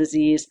residual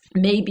disease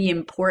may be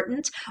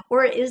important?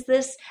 Or is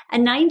this a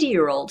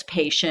 90-year-old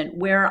patient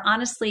where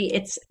honestly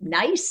it's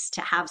nice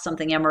to have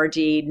something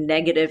MRD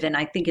negative? And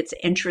I think it's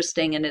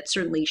interesting, and it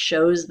certainly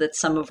shows that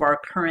some of our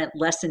current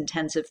less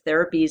intensive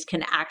therapies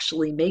can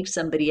actually make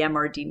somebody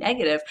MRD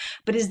negative.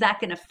 But is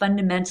that going to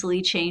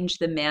fundamentally change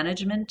the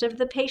management of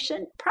the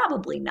patient?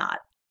 Probably not.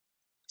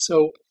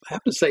 So I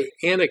have to say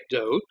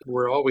anecdote,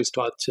 we're always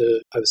taught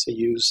to obviously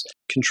use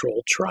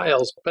controlled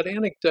trials, but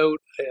anecdote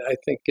I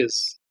think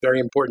is very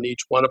important to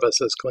each one of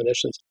us as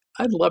clinicians.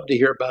 I'd love to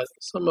hear about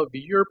some of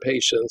your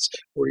patients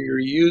where you're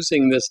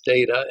using this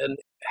data and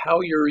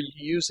how you're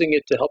using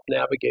it to help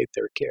navigate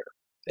their care.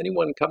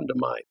 Anyone come to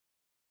mind?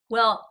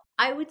 Well,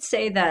 I would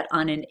say that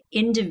on an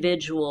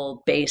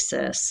individual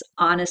basis,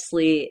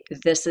 honestly,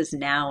 this is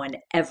now an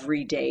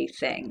everyday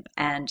thing.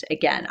 And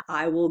again,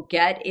 I will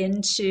get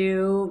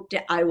into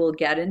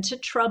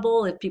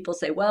trouble if people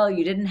say, well,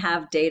 you didn't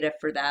have data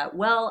for that.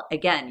 Well,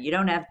 again, you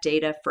don't have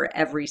data for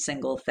every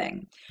single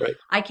thing. Right.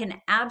 I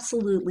can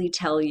absolutely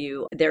tell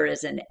you there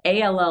is an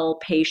ALL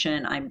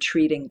patient I'm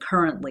treating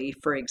currently,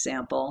 for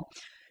example,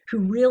 who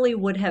really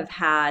would have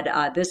had,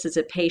 this is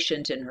a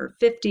patient in her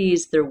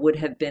 50s, there would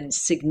have been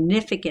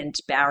significant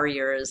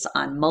barriers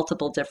on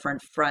multiple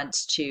different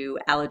fronts to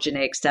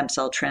allogeneic stem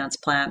cell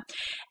transplant.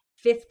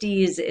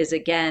 50s is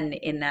again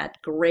in that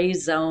gray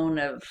zone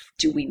of,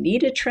 do we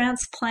need a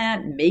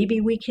transplant?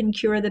 Maybe we can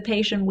cure the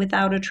patient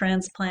without a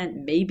transplant.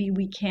 Maybe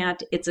we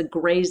can't. It's a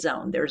gray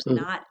zone. There's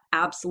not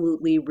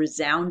absolutely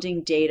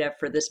resounding data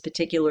for this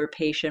particular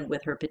patient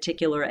with her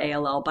particular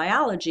ALL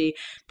biology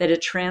that a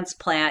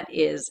transplant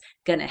is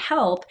going to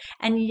help.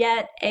 And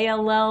yet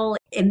ALL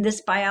in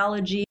this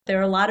biology, there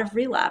are a lot of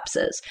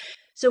relapses.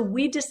 So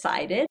we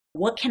decided,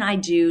 what can I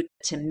do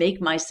to make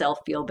myself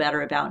feel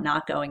better about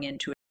not going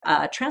into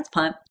a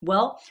transplant?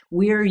 Well,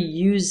 we're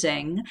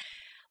using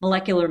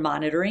molecular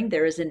monitoring.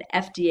 There is an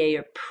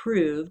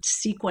FDA-approved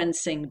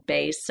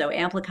sequencing-based, so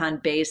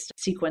amplicon-based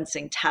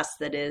sequencing test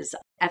that is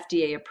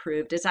FDA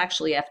approved. It's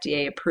actually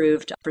FDA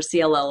approved for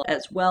CLL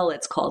as well.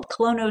 It's called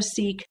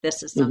clonoSEQ.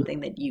 This is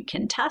something that you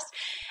can test.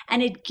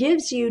 And it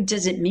gives you,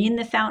 does it mean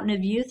the fountain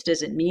of youth?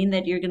 Does it mean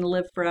that you're going to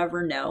live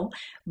forever? No.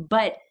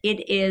 But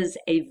it is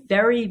a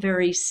very,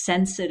 very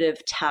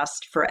sensitive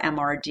test for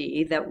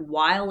MRD that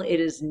while it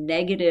is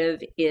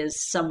negative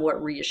is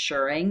somewhat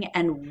reassuring.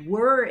 And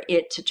were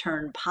it to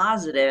turn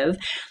positive,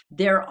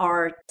 there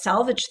are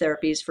salvage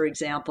therapies, for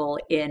example,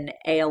 in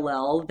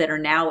ALL that are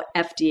now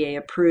FDA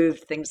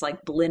approved, things like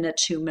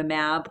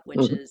blinatumomab,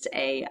 which is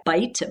a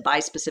BiTE, a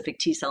bispecific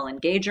T-cell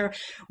engager,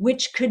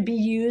 which could be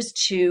used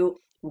to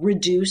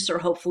reduce or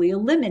hopefully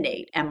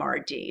eliminate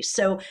MRD.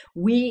 So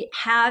we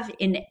have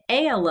in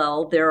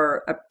ALL, there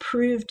are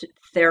approved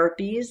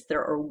therapies.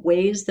 There are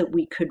ways that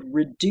we could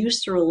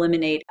reduce or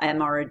eliminate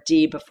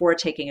MRD before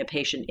taking a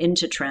patient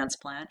into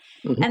transplant.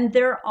 And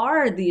there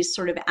are these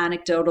sort of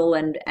anecdotal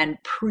and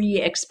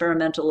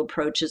pre-experimental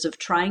approaches of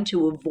trying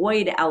to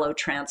avoid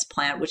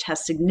allotransplant, which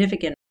has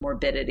significant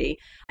morbidity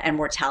and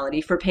mortality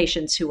for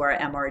patients who are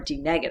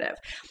MRD negative.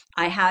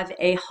 I have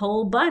a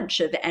whole bunch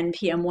of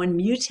NPM1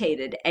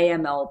 mutated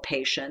AML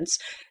patients,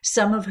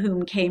 some of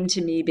whom came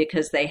to me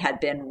because they had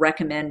been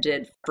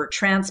recommended for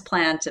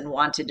transplant and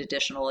wanted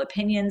additional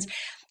opinions.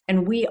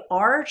 And we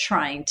are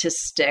trying to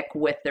stick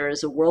with, there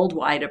is a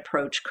worldwide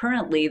approach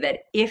currently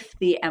that if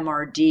the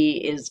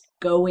MRD is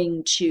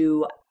going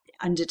to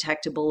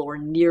undetectable or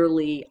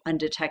nearly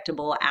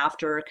undetectable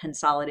after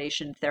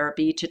consolidation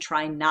therapy, to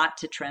try not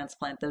to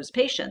transplant those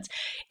patients.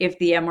 If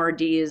the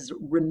MRD is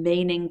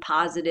remaining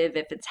positive,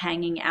 if it's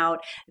hanging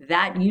out,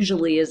 that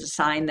usually is a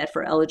sign that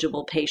for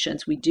eligible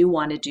patients, we do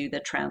want to do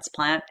the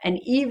transplant. And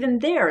even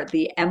there,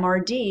 the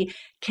MRD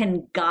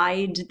can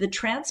guide the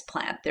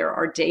transplant. There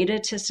are data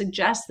to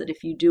suggest that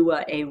if you do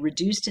a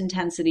reduced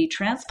intensity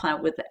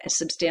transplant with a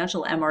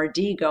substantial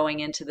MRD going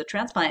into the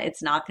transplant,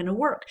 it's not going to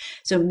work.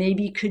 So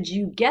maybe could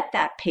you get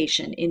that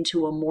patient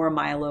into a more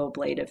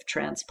myeloablative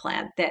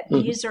transplant? That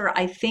these are,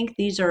 I think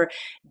these are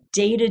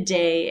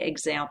day-to-day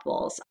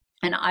examples.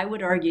 And I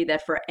would argue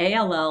that for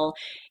ALL,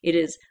 it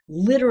is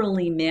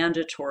literally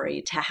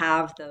mandatory to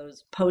have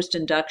those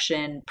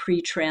post-induction,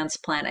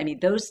 pre-transplant. I mean,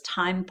 those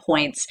time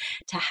points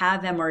to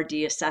have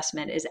MRD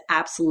assessment is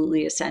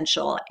absolutely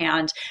essential.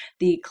 And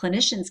the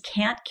clinicians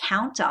can't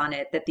count on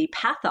it that the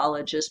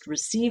pathologist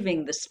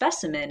receiving the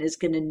specimen is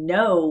going to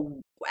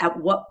know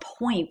at what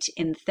point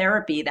in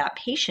therapy that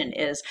patient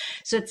is.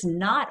 So it's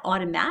not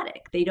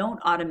automatic. They don't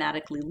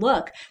automatically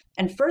look.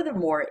 And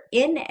furthermore,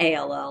 in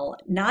ALL,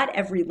 not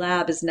every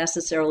lab is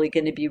necessarily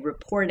going to be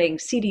reporting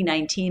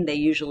CD19. They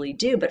usually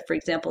do, but for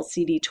example,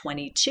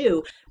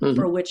 CD22,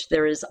 for which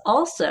there is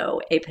also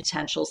a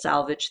potential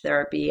salvage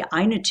therapy,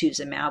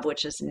 inotuzumab,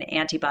 which is an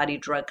antibody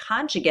drug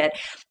conjugate.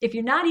 If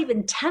you're not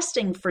even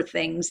testing for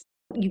things,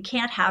 you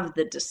can't have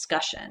the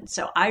discussion.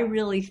 So I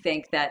really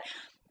think that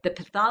the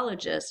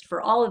pathologist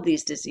for all of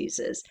these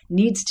diseases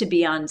needs to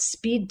be on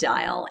speed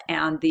dial,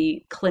 and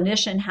the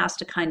clinician has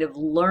to kind of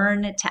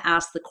learn to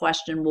ask the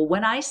question, well,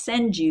 when I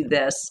send you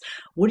this,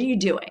 what are you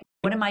doing?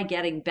 What am I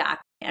getting back?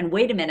 And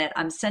wait a minute,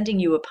 I'm sending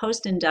you a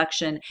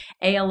post-induction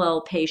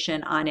ALL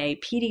patient on a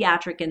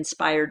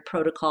pediatric-inspired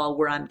protocol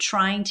where I'm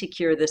trying to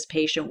cure this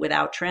patient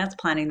without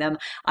transplanting them.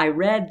 I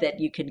read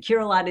that you can cure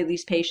a lot of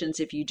these patients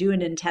if you do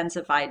an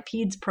intensified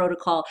PEDS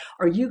protocol.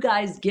 Are you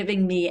guys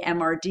giving me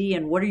MRD,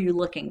 and what are you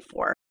looking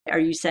for? Are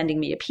you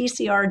sending me a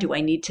PCR? Do I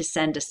need to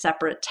send a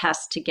separate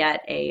test to get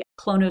a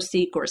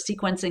clonoSEQ or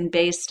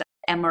sequencing-based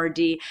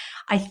MRD?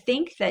 I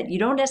think that you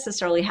don't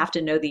necessarily have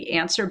to know the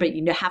answer, but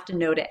you have to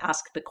know to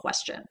ask the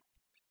question.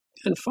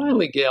 And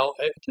finally, Gail,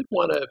 I did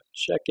want to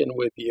check in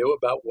with you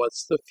about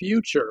what's the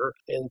future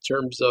in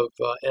terms of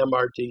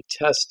MRD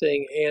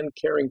testing and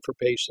caring for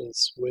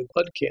patients with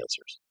blood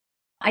cancers.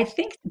 I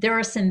think there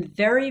are some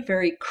very,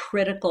 very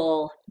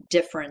critical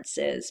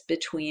differences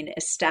between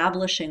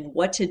establishing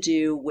what to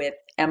do with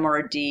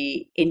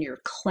MRD in your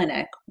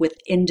clinic with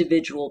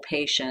individual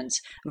patients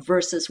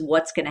versus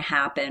what's going to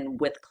happen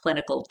with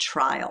clinical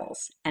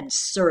trials and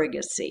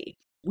surrogacy.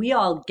 We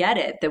all get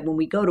it that when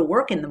we go to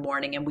work in the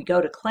morning and we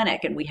go to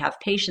clinic and we have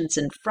patients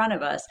in front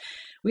of us,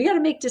 we got to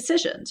make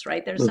decisions,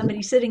 right? There's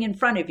somebody sitting in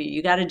front of you.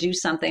 You got to do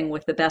something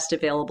with the best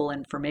available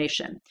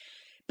information.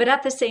 But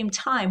at the same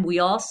time, we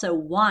also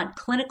want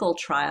clinical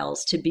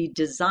trials to be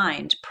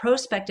designed,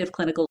 prospective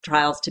clinical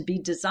trials to be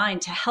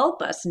designed to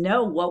help us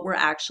know what we're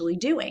actually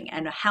doing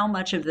and how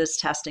much of this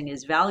testing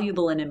is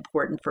valuable and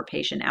important for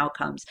patient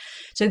outcomes.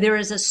 So there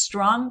is a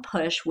strong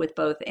push with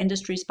both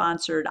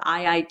industry-sponsored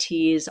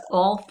IITs,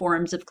 all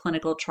forms of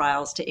clinical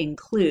trials to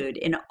include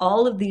in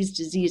all of these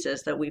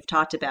diseases that we've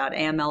talked about,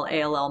 AML,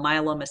 ALL,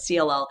 myeloma,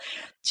 CLL,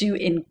 to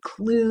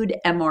include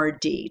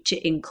MRD,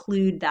 to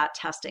include that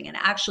testing. And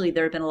actually,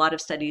 there have been a lot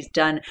of studies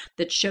done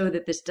that show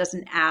that this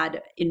doesn't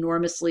add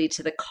enormously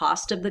to the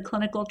cost of the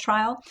clinical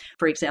trial.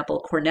 For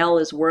example, Cornell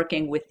is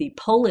working with the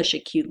Polish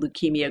acute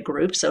leukemia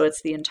group, so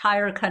it's the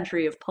entire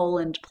country of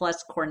Poland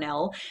plus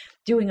Cornell,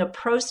 doing a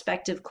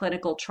prospective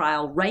clinical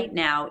trial right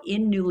now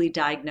in newly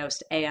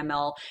diagnosed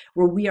AML,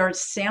 where we are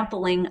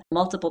sampling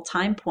multiple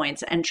time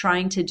points and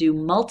trying to do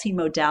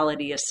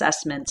multimodality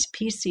assessments,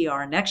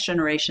 PCR, next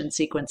generation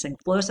sequencing,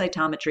 flow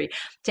cytometry,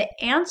 to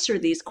answer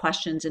these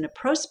questions in a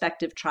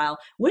prospective trial.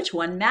 Which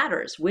one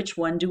matters? Which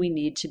one do we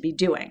need to be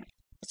doing?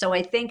 So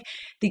I think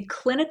the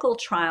clinical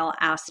trial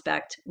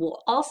aspect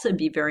will also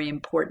be very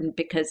important,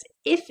 because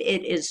if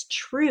it is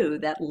true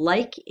that,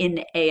 like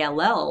in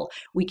ALL,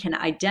 we can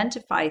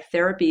identify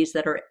therapies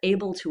that are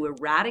able to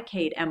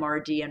eradicate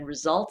MRD and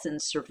result in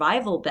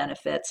survival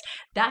benefits,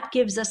 that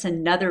gives us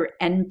another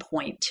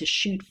endpoint to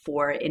shoot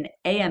for in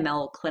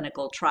AML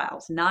clinical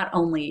trials, not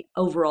only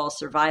overall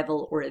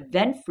survival or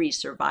event-free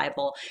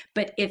survival,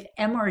 but if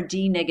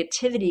MRD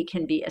negativity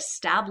can be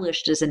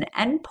established as an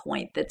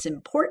endpoint that's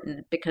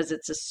important because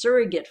it's a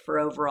surrogate for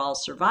overall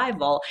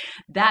survival,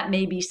 that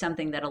may be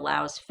something that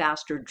allows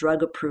faster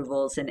drug approvals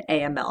in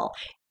AML.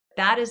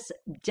 That is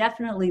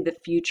definitely the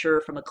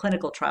future from a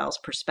clinical trials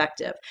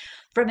perspective.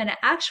 From an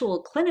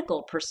actual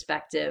clinical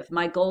perspective,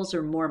 my goals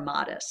are more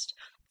modest.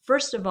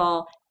 First of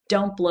all,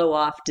 don't blow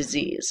off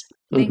disease.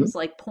 Things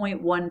like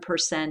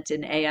 0.1%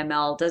 in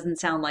AML doesn't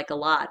sound like a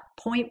lot.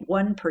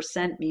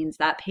 0.1% means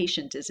that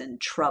patient is in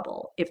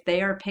trouble. If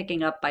they are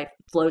picking up by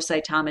flow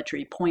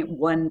cytometry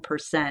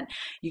 0.1%,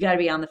 you got to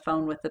be on the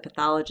phone with the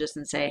pathologist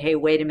and say, hey,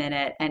 wait a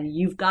minute. And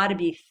you've got to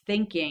be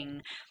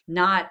thinking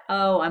not,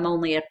 oh, I'm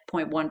only at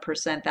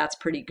 0.1%, that's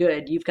pretty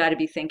good. You've got to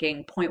be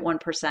thinking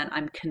 0.1%,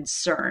 I'm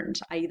concerned.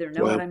 I either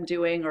know what I'm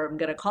doing or I'm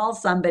going to call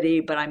somebody,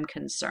 but I'm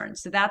concerned.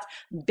 So that's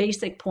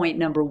basic point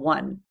number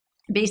one.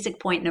 Basic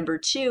point number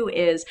two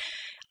is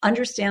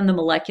understand the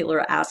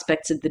molecular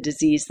aspects of the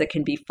disease that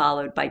can be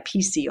followed by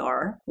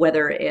PCR,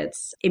 whether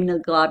it's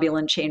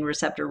immunoglobulin chain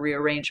receptor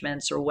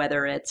rearrangements or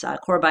whether it's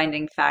core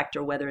binding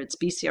factor, whether it's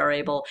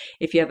BCR-ABL.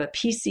 If you have a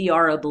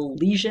PCR-able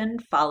lesion,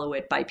 follow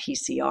it by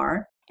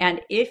PCR.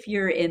 And if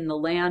you're in the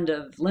land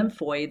of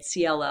lymphoid,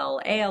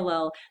 CLL,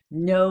 ALL,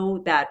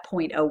 know that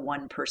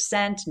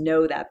 0.01%,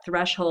 know that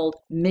threshold,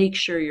 make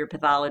sure your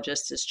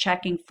pathologist is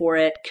checking for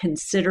it.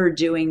 Consider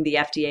doing the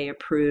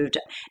FDA-approved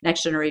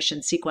next-generation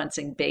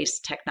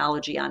sequencing-based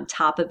technology on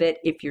top of it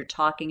if you're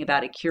talking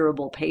about a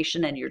curable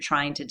patient and you're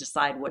trying to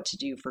decide what to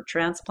do for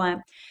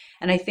transplant.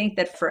 And I think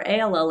that for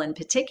ALL in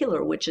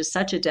particular, which is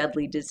such a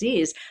deadly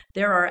disease,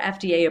 there are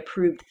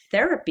FDA-approved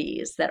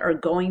therapies that are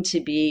going to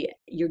be,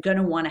 you're going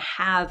to want to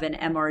have an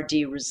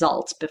MRD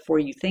result before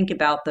you think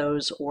about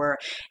those, or,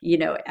 you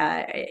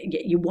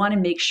want to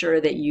make sure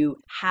that you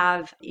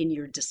have in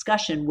your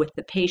discussion with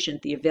the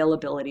patient the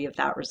availability of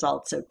that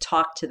result. So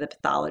talk to the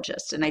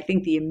pathologist. And I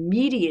think the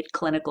immediate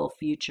clinical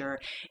future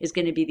is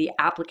going to be the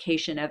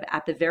application of,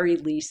 at the very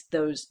least,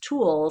 those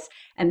tools.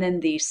 And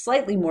then the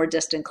slightly more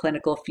distant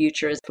clinical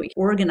future is if we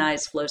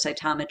organize flow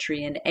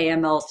cytometry and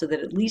AML so that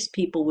at least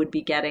people would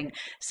be getting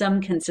some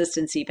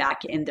consistency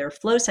back in their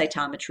flow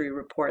cytometry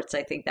reports.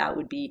 I think that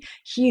would be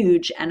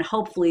huge. And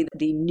hopefully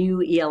the new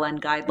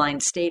ELN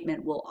guideline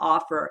statement will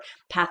offer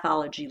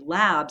pathology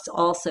labs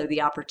also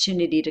the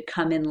opportunity to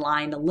come in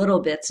line a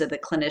little bit so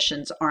that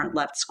clinicians aren't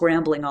left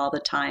scrambling all the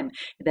time,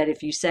 that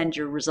if you send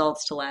your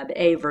results to lab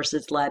A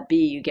versus lab B,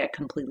 you get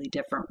completely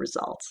different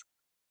results.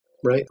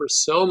 Right. For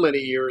so many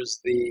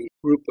years, the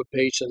group of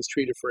patients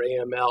treated for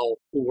AML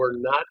who were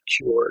not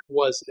cured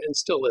was and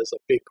still is a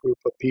big group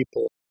of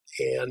people.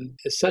 And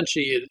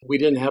essentially, we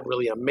didn't have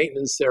really a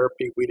maintenance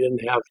therapy. We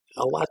didn't have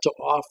a lot to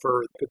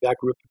offer that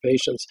group of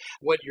patients.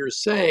 What you're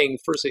saying,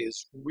 firstly,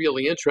 is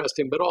really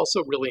interesting, but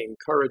also really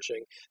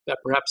encouraging that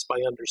perhaps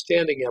by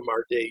understanding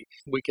MRD,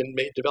 we can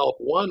develop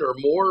one or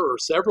more or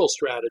several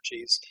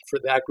strategies for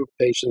that group of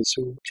patients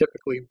who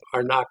typically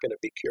are not going to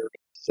be cured.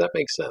 Does that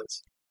make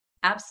sense?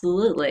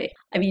 Absolutely.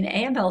 I mean,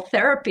 AML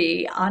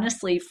therapy,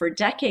 honestly, for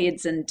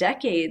decades and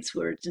decades,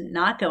 we're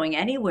not going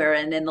anywhere.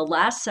 And in the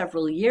last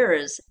several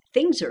years,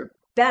 things are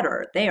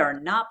better. They are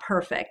not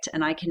perfect.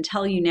 And I can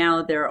tell you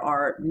now, there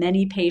are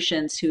many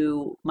patients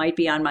who might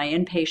be on my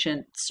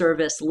inpatient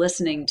service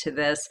listening to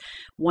this,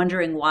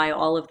 wondering why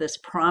all of this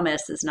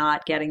promise is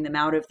not getting them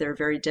out of their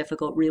very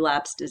difficult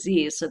relapse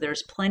disease. So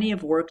there's plenty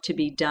of work to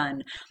be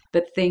done,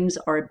 but things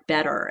are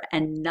better.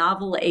 And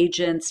novel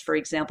agents, for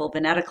example,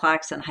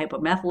 venetoclax and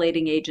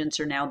hypomethylating agents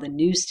are now the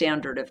new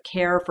standard of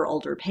care for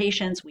older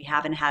patients. We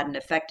haven't had an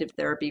effective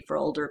therapy for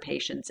older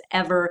patients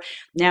ever.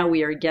 Now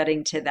we are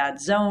getting to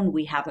that zone.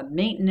 We have a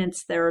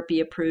maintenance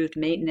therapy approved.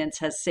 Maintenance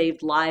has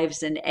saved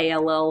lives in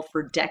ALL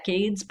for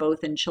decades,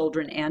 both in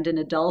children and in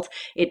adults.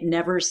 It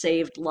never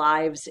saved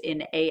lives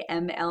in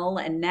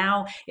AML. And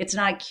now it's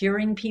not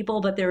curing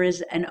people, but there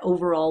is an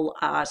overall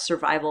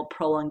survival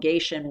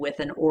prolongation with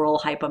an oral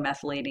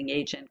hypomethylating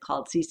agent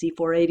called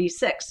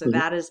CC486. So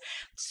that is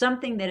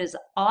something that is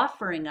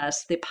offering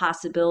us the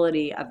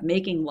possibility of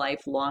making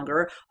life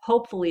longer,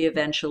 hopefully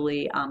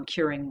eventually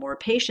curing more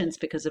patients,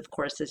 because of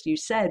course, as you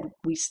said,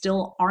 we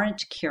still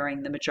aren't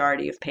curing the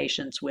majority of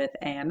patients with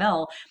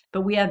AML,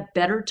 but we have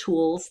better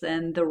tools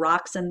than the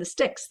rocks and the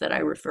sticks that I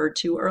referred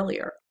to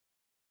earlier.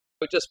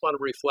 I just want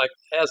to reflect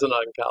as an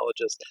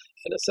oncologist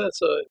in a sense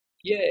of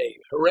yay,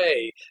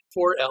 hooray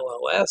for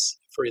LLS,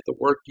 for the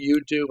work you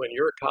do and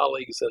your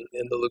colleagues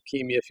in the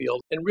leukemia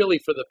field, and really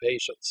for the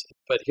patients.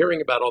 But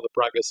hearing about all the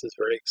progress is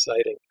very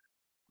exciting.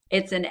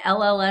 It's an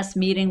LLS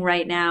meeting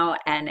right now,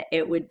 and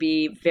it would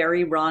be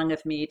very wrong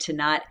of me to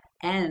not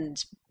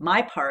end my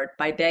part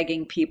by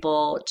begging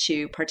people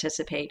to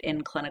participate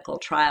in clinical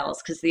trials,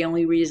 because the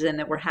only reason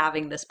that we're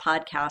having this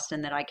podcast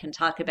and that I can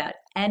talk about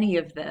any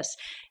of this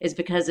is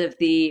because of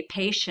the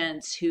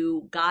patients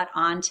who got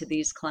onto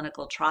these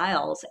clinical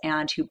trials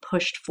and who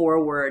pushed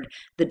forward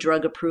the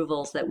drug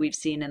approvals that we've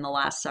seen in the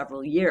last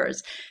several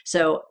years.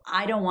 So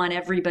I don't want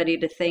everybody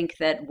to think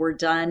that we're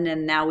done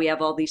and now we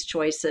have all these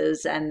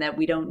choices and that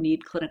we don't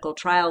need clinical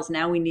trials.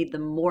 Now we need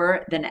them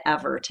more than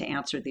ever to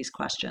answer these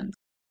questions.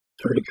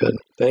 Very good.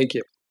 Thank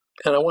you.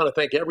 And I want to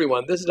thank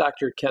everyone. This is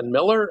Dr. Ken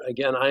Miller.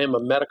 Again, I am a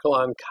medical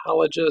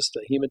oncologist,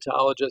 a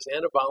hematologist,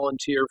 and a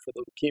volunteer for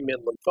the Leukemia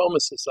and Lymphoma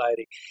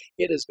Society.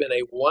 It has been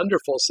a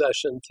wonderful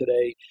session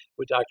today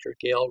with Dr.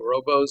 Gail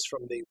Robos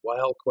from the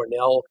Weill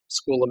Cornell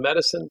School of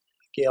Medicine.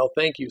 Gail,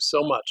 thank you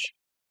so much.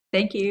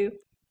 Thank you.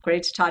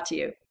 Great to talk to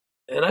you.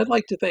 And I'd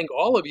like to thank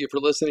all of you for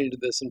listening to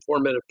this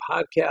informative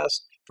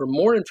podcast. For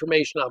more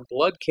information on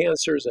blood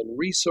cancers and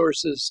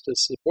resources to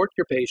support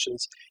your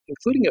patients,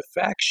 including a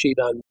fact sheet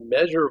on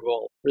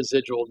measurable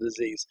residual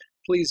disease,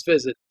 please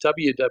visit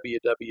www.lls.org.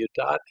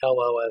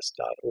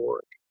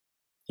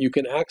 You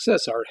can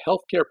access our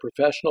healthcare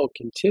professional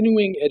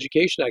continuing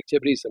education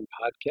activities and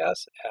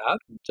podcasts at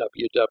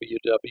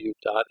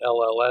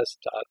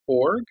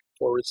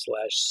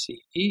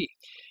www.lls.org/CE.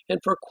 And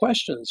for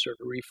questions or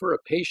to refer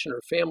a patient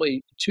or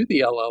family to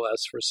the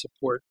LLS for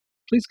support,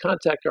 please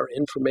contact our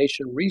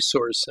Information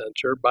Resource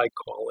Center by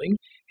calling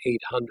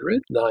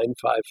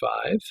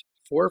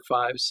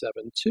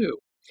 800-955-4572.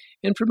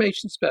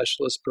 Information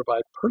specialists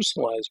provide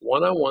personalized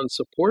one-on-one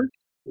support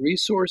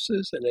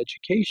resources and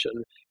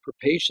education for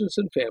patients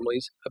and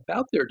families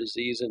about their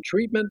disease and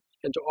treatment,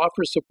 and to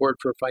offer support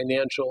for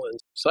financial and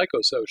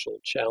psychosocial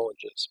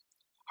challenges.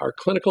 Our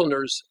clinical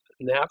nurse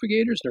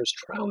navigators, nurse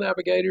trial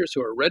navigators,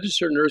 who are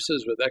registered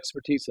nurses with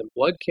expertise in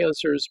blood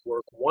cancers,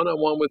 work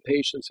one-on-one with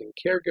patients and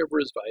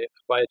caregivers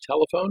via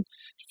telephone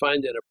to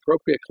find an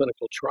appropriate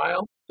clinical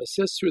trial,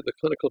 assist through the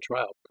clinical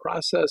trial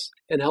process,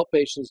 and help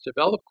patients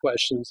develop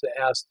questions to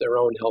ask their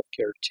own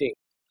healthcare team.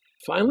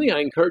 Finally, I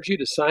encourage you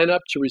to sign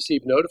up to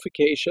receive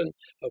notification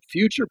of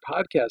future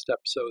podcast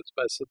episodes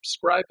by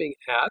subscribing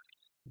at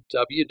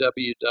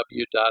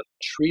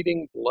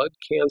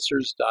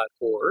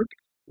www.treatingbloodcancers.org.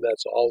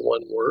 That's all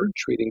one word,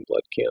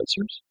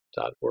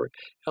 treatingbloodcancers.org.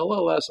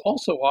 LLS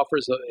also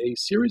offers a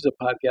series of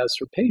podcasts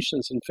for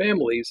patients and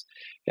families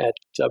at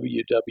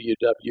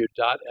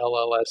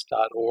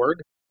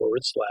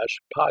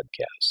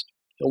www.lls.org/podcast.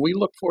 And we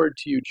look forward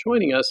to you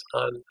joining us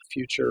on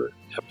future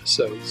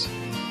episodes.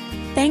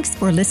 Thanks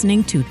for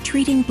listening to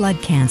Treating Blood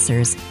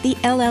Cancers, the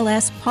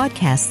LLS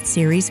podcast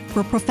series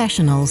for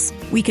professionals.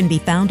 We can be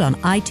found on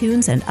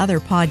iTunes and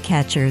other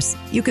podcatchers.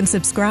 You can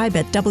subscribe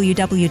at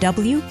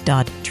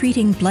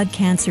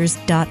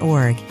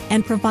www.treatingbloodcancers.org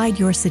and provide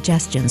your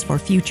suggestions for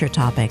future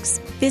topics.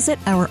 Visit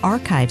our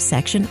archives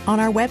section on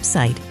our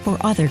website for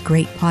other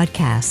great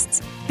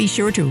podcasts. Be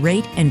sure to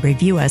rate and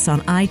review us on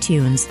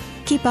iTunes.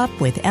 Keep up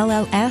with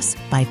LLS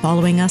by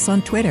following us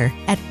on Twitter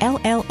at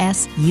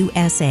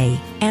LLSUSA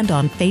and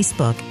on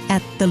Facebook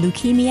at the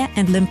Leukemia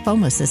and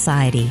Lymphoma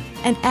Society,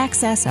 and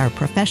access our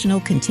professional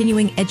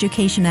continuing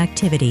education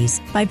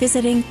activities by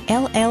visiting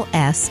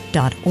lls.org/CE.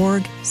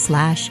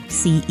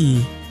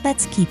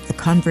 Let's keep the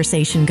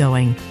conversation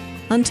going.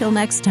 Until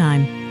next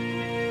time.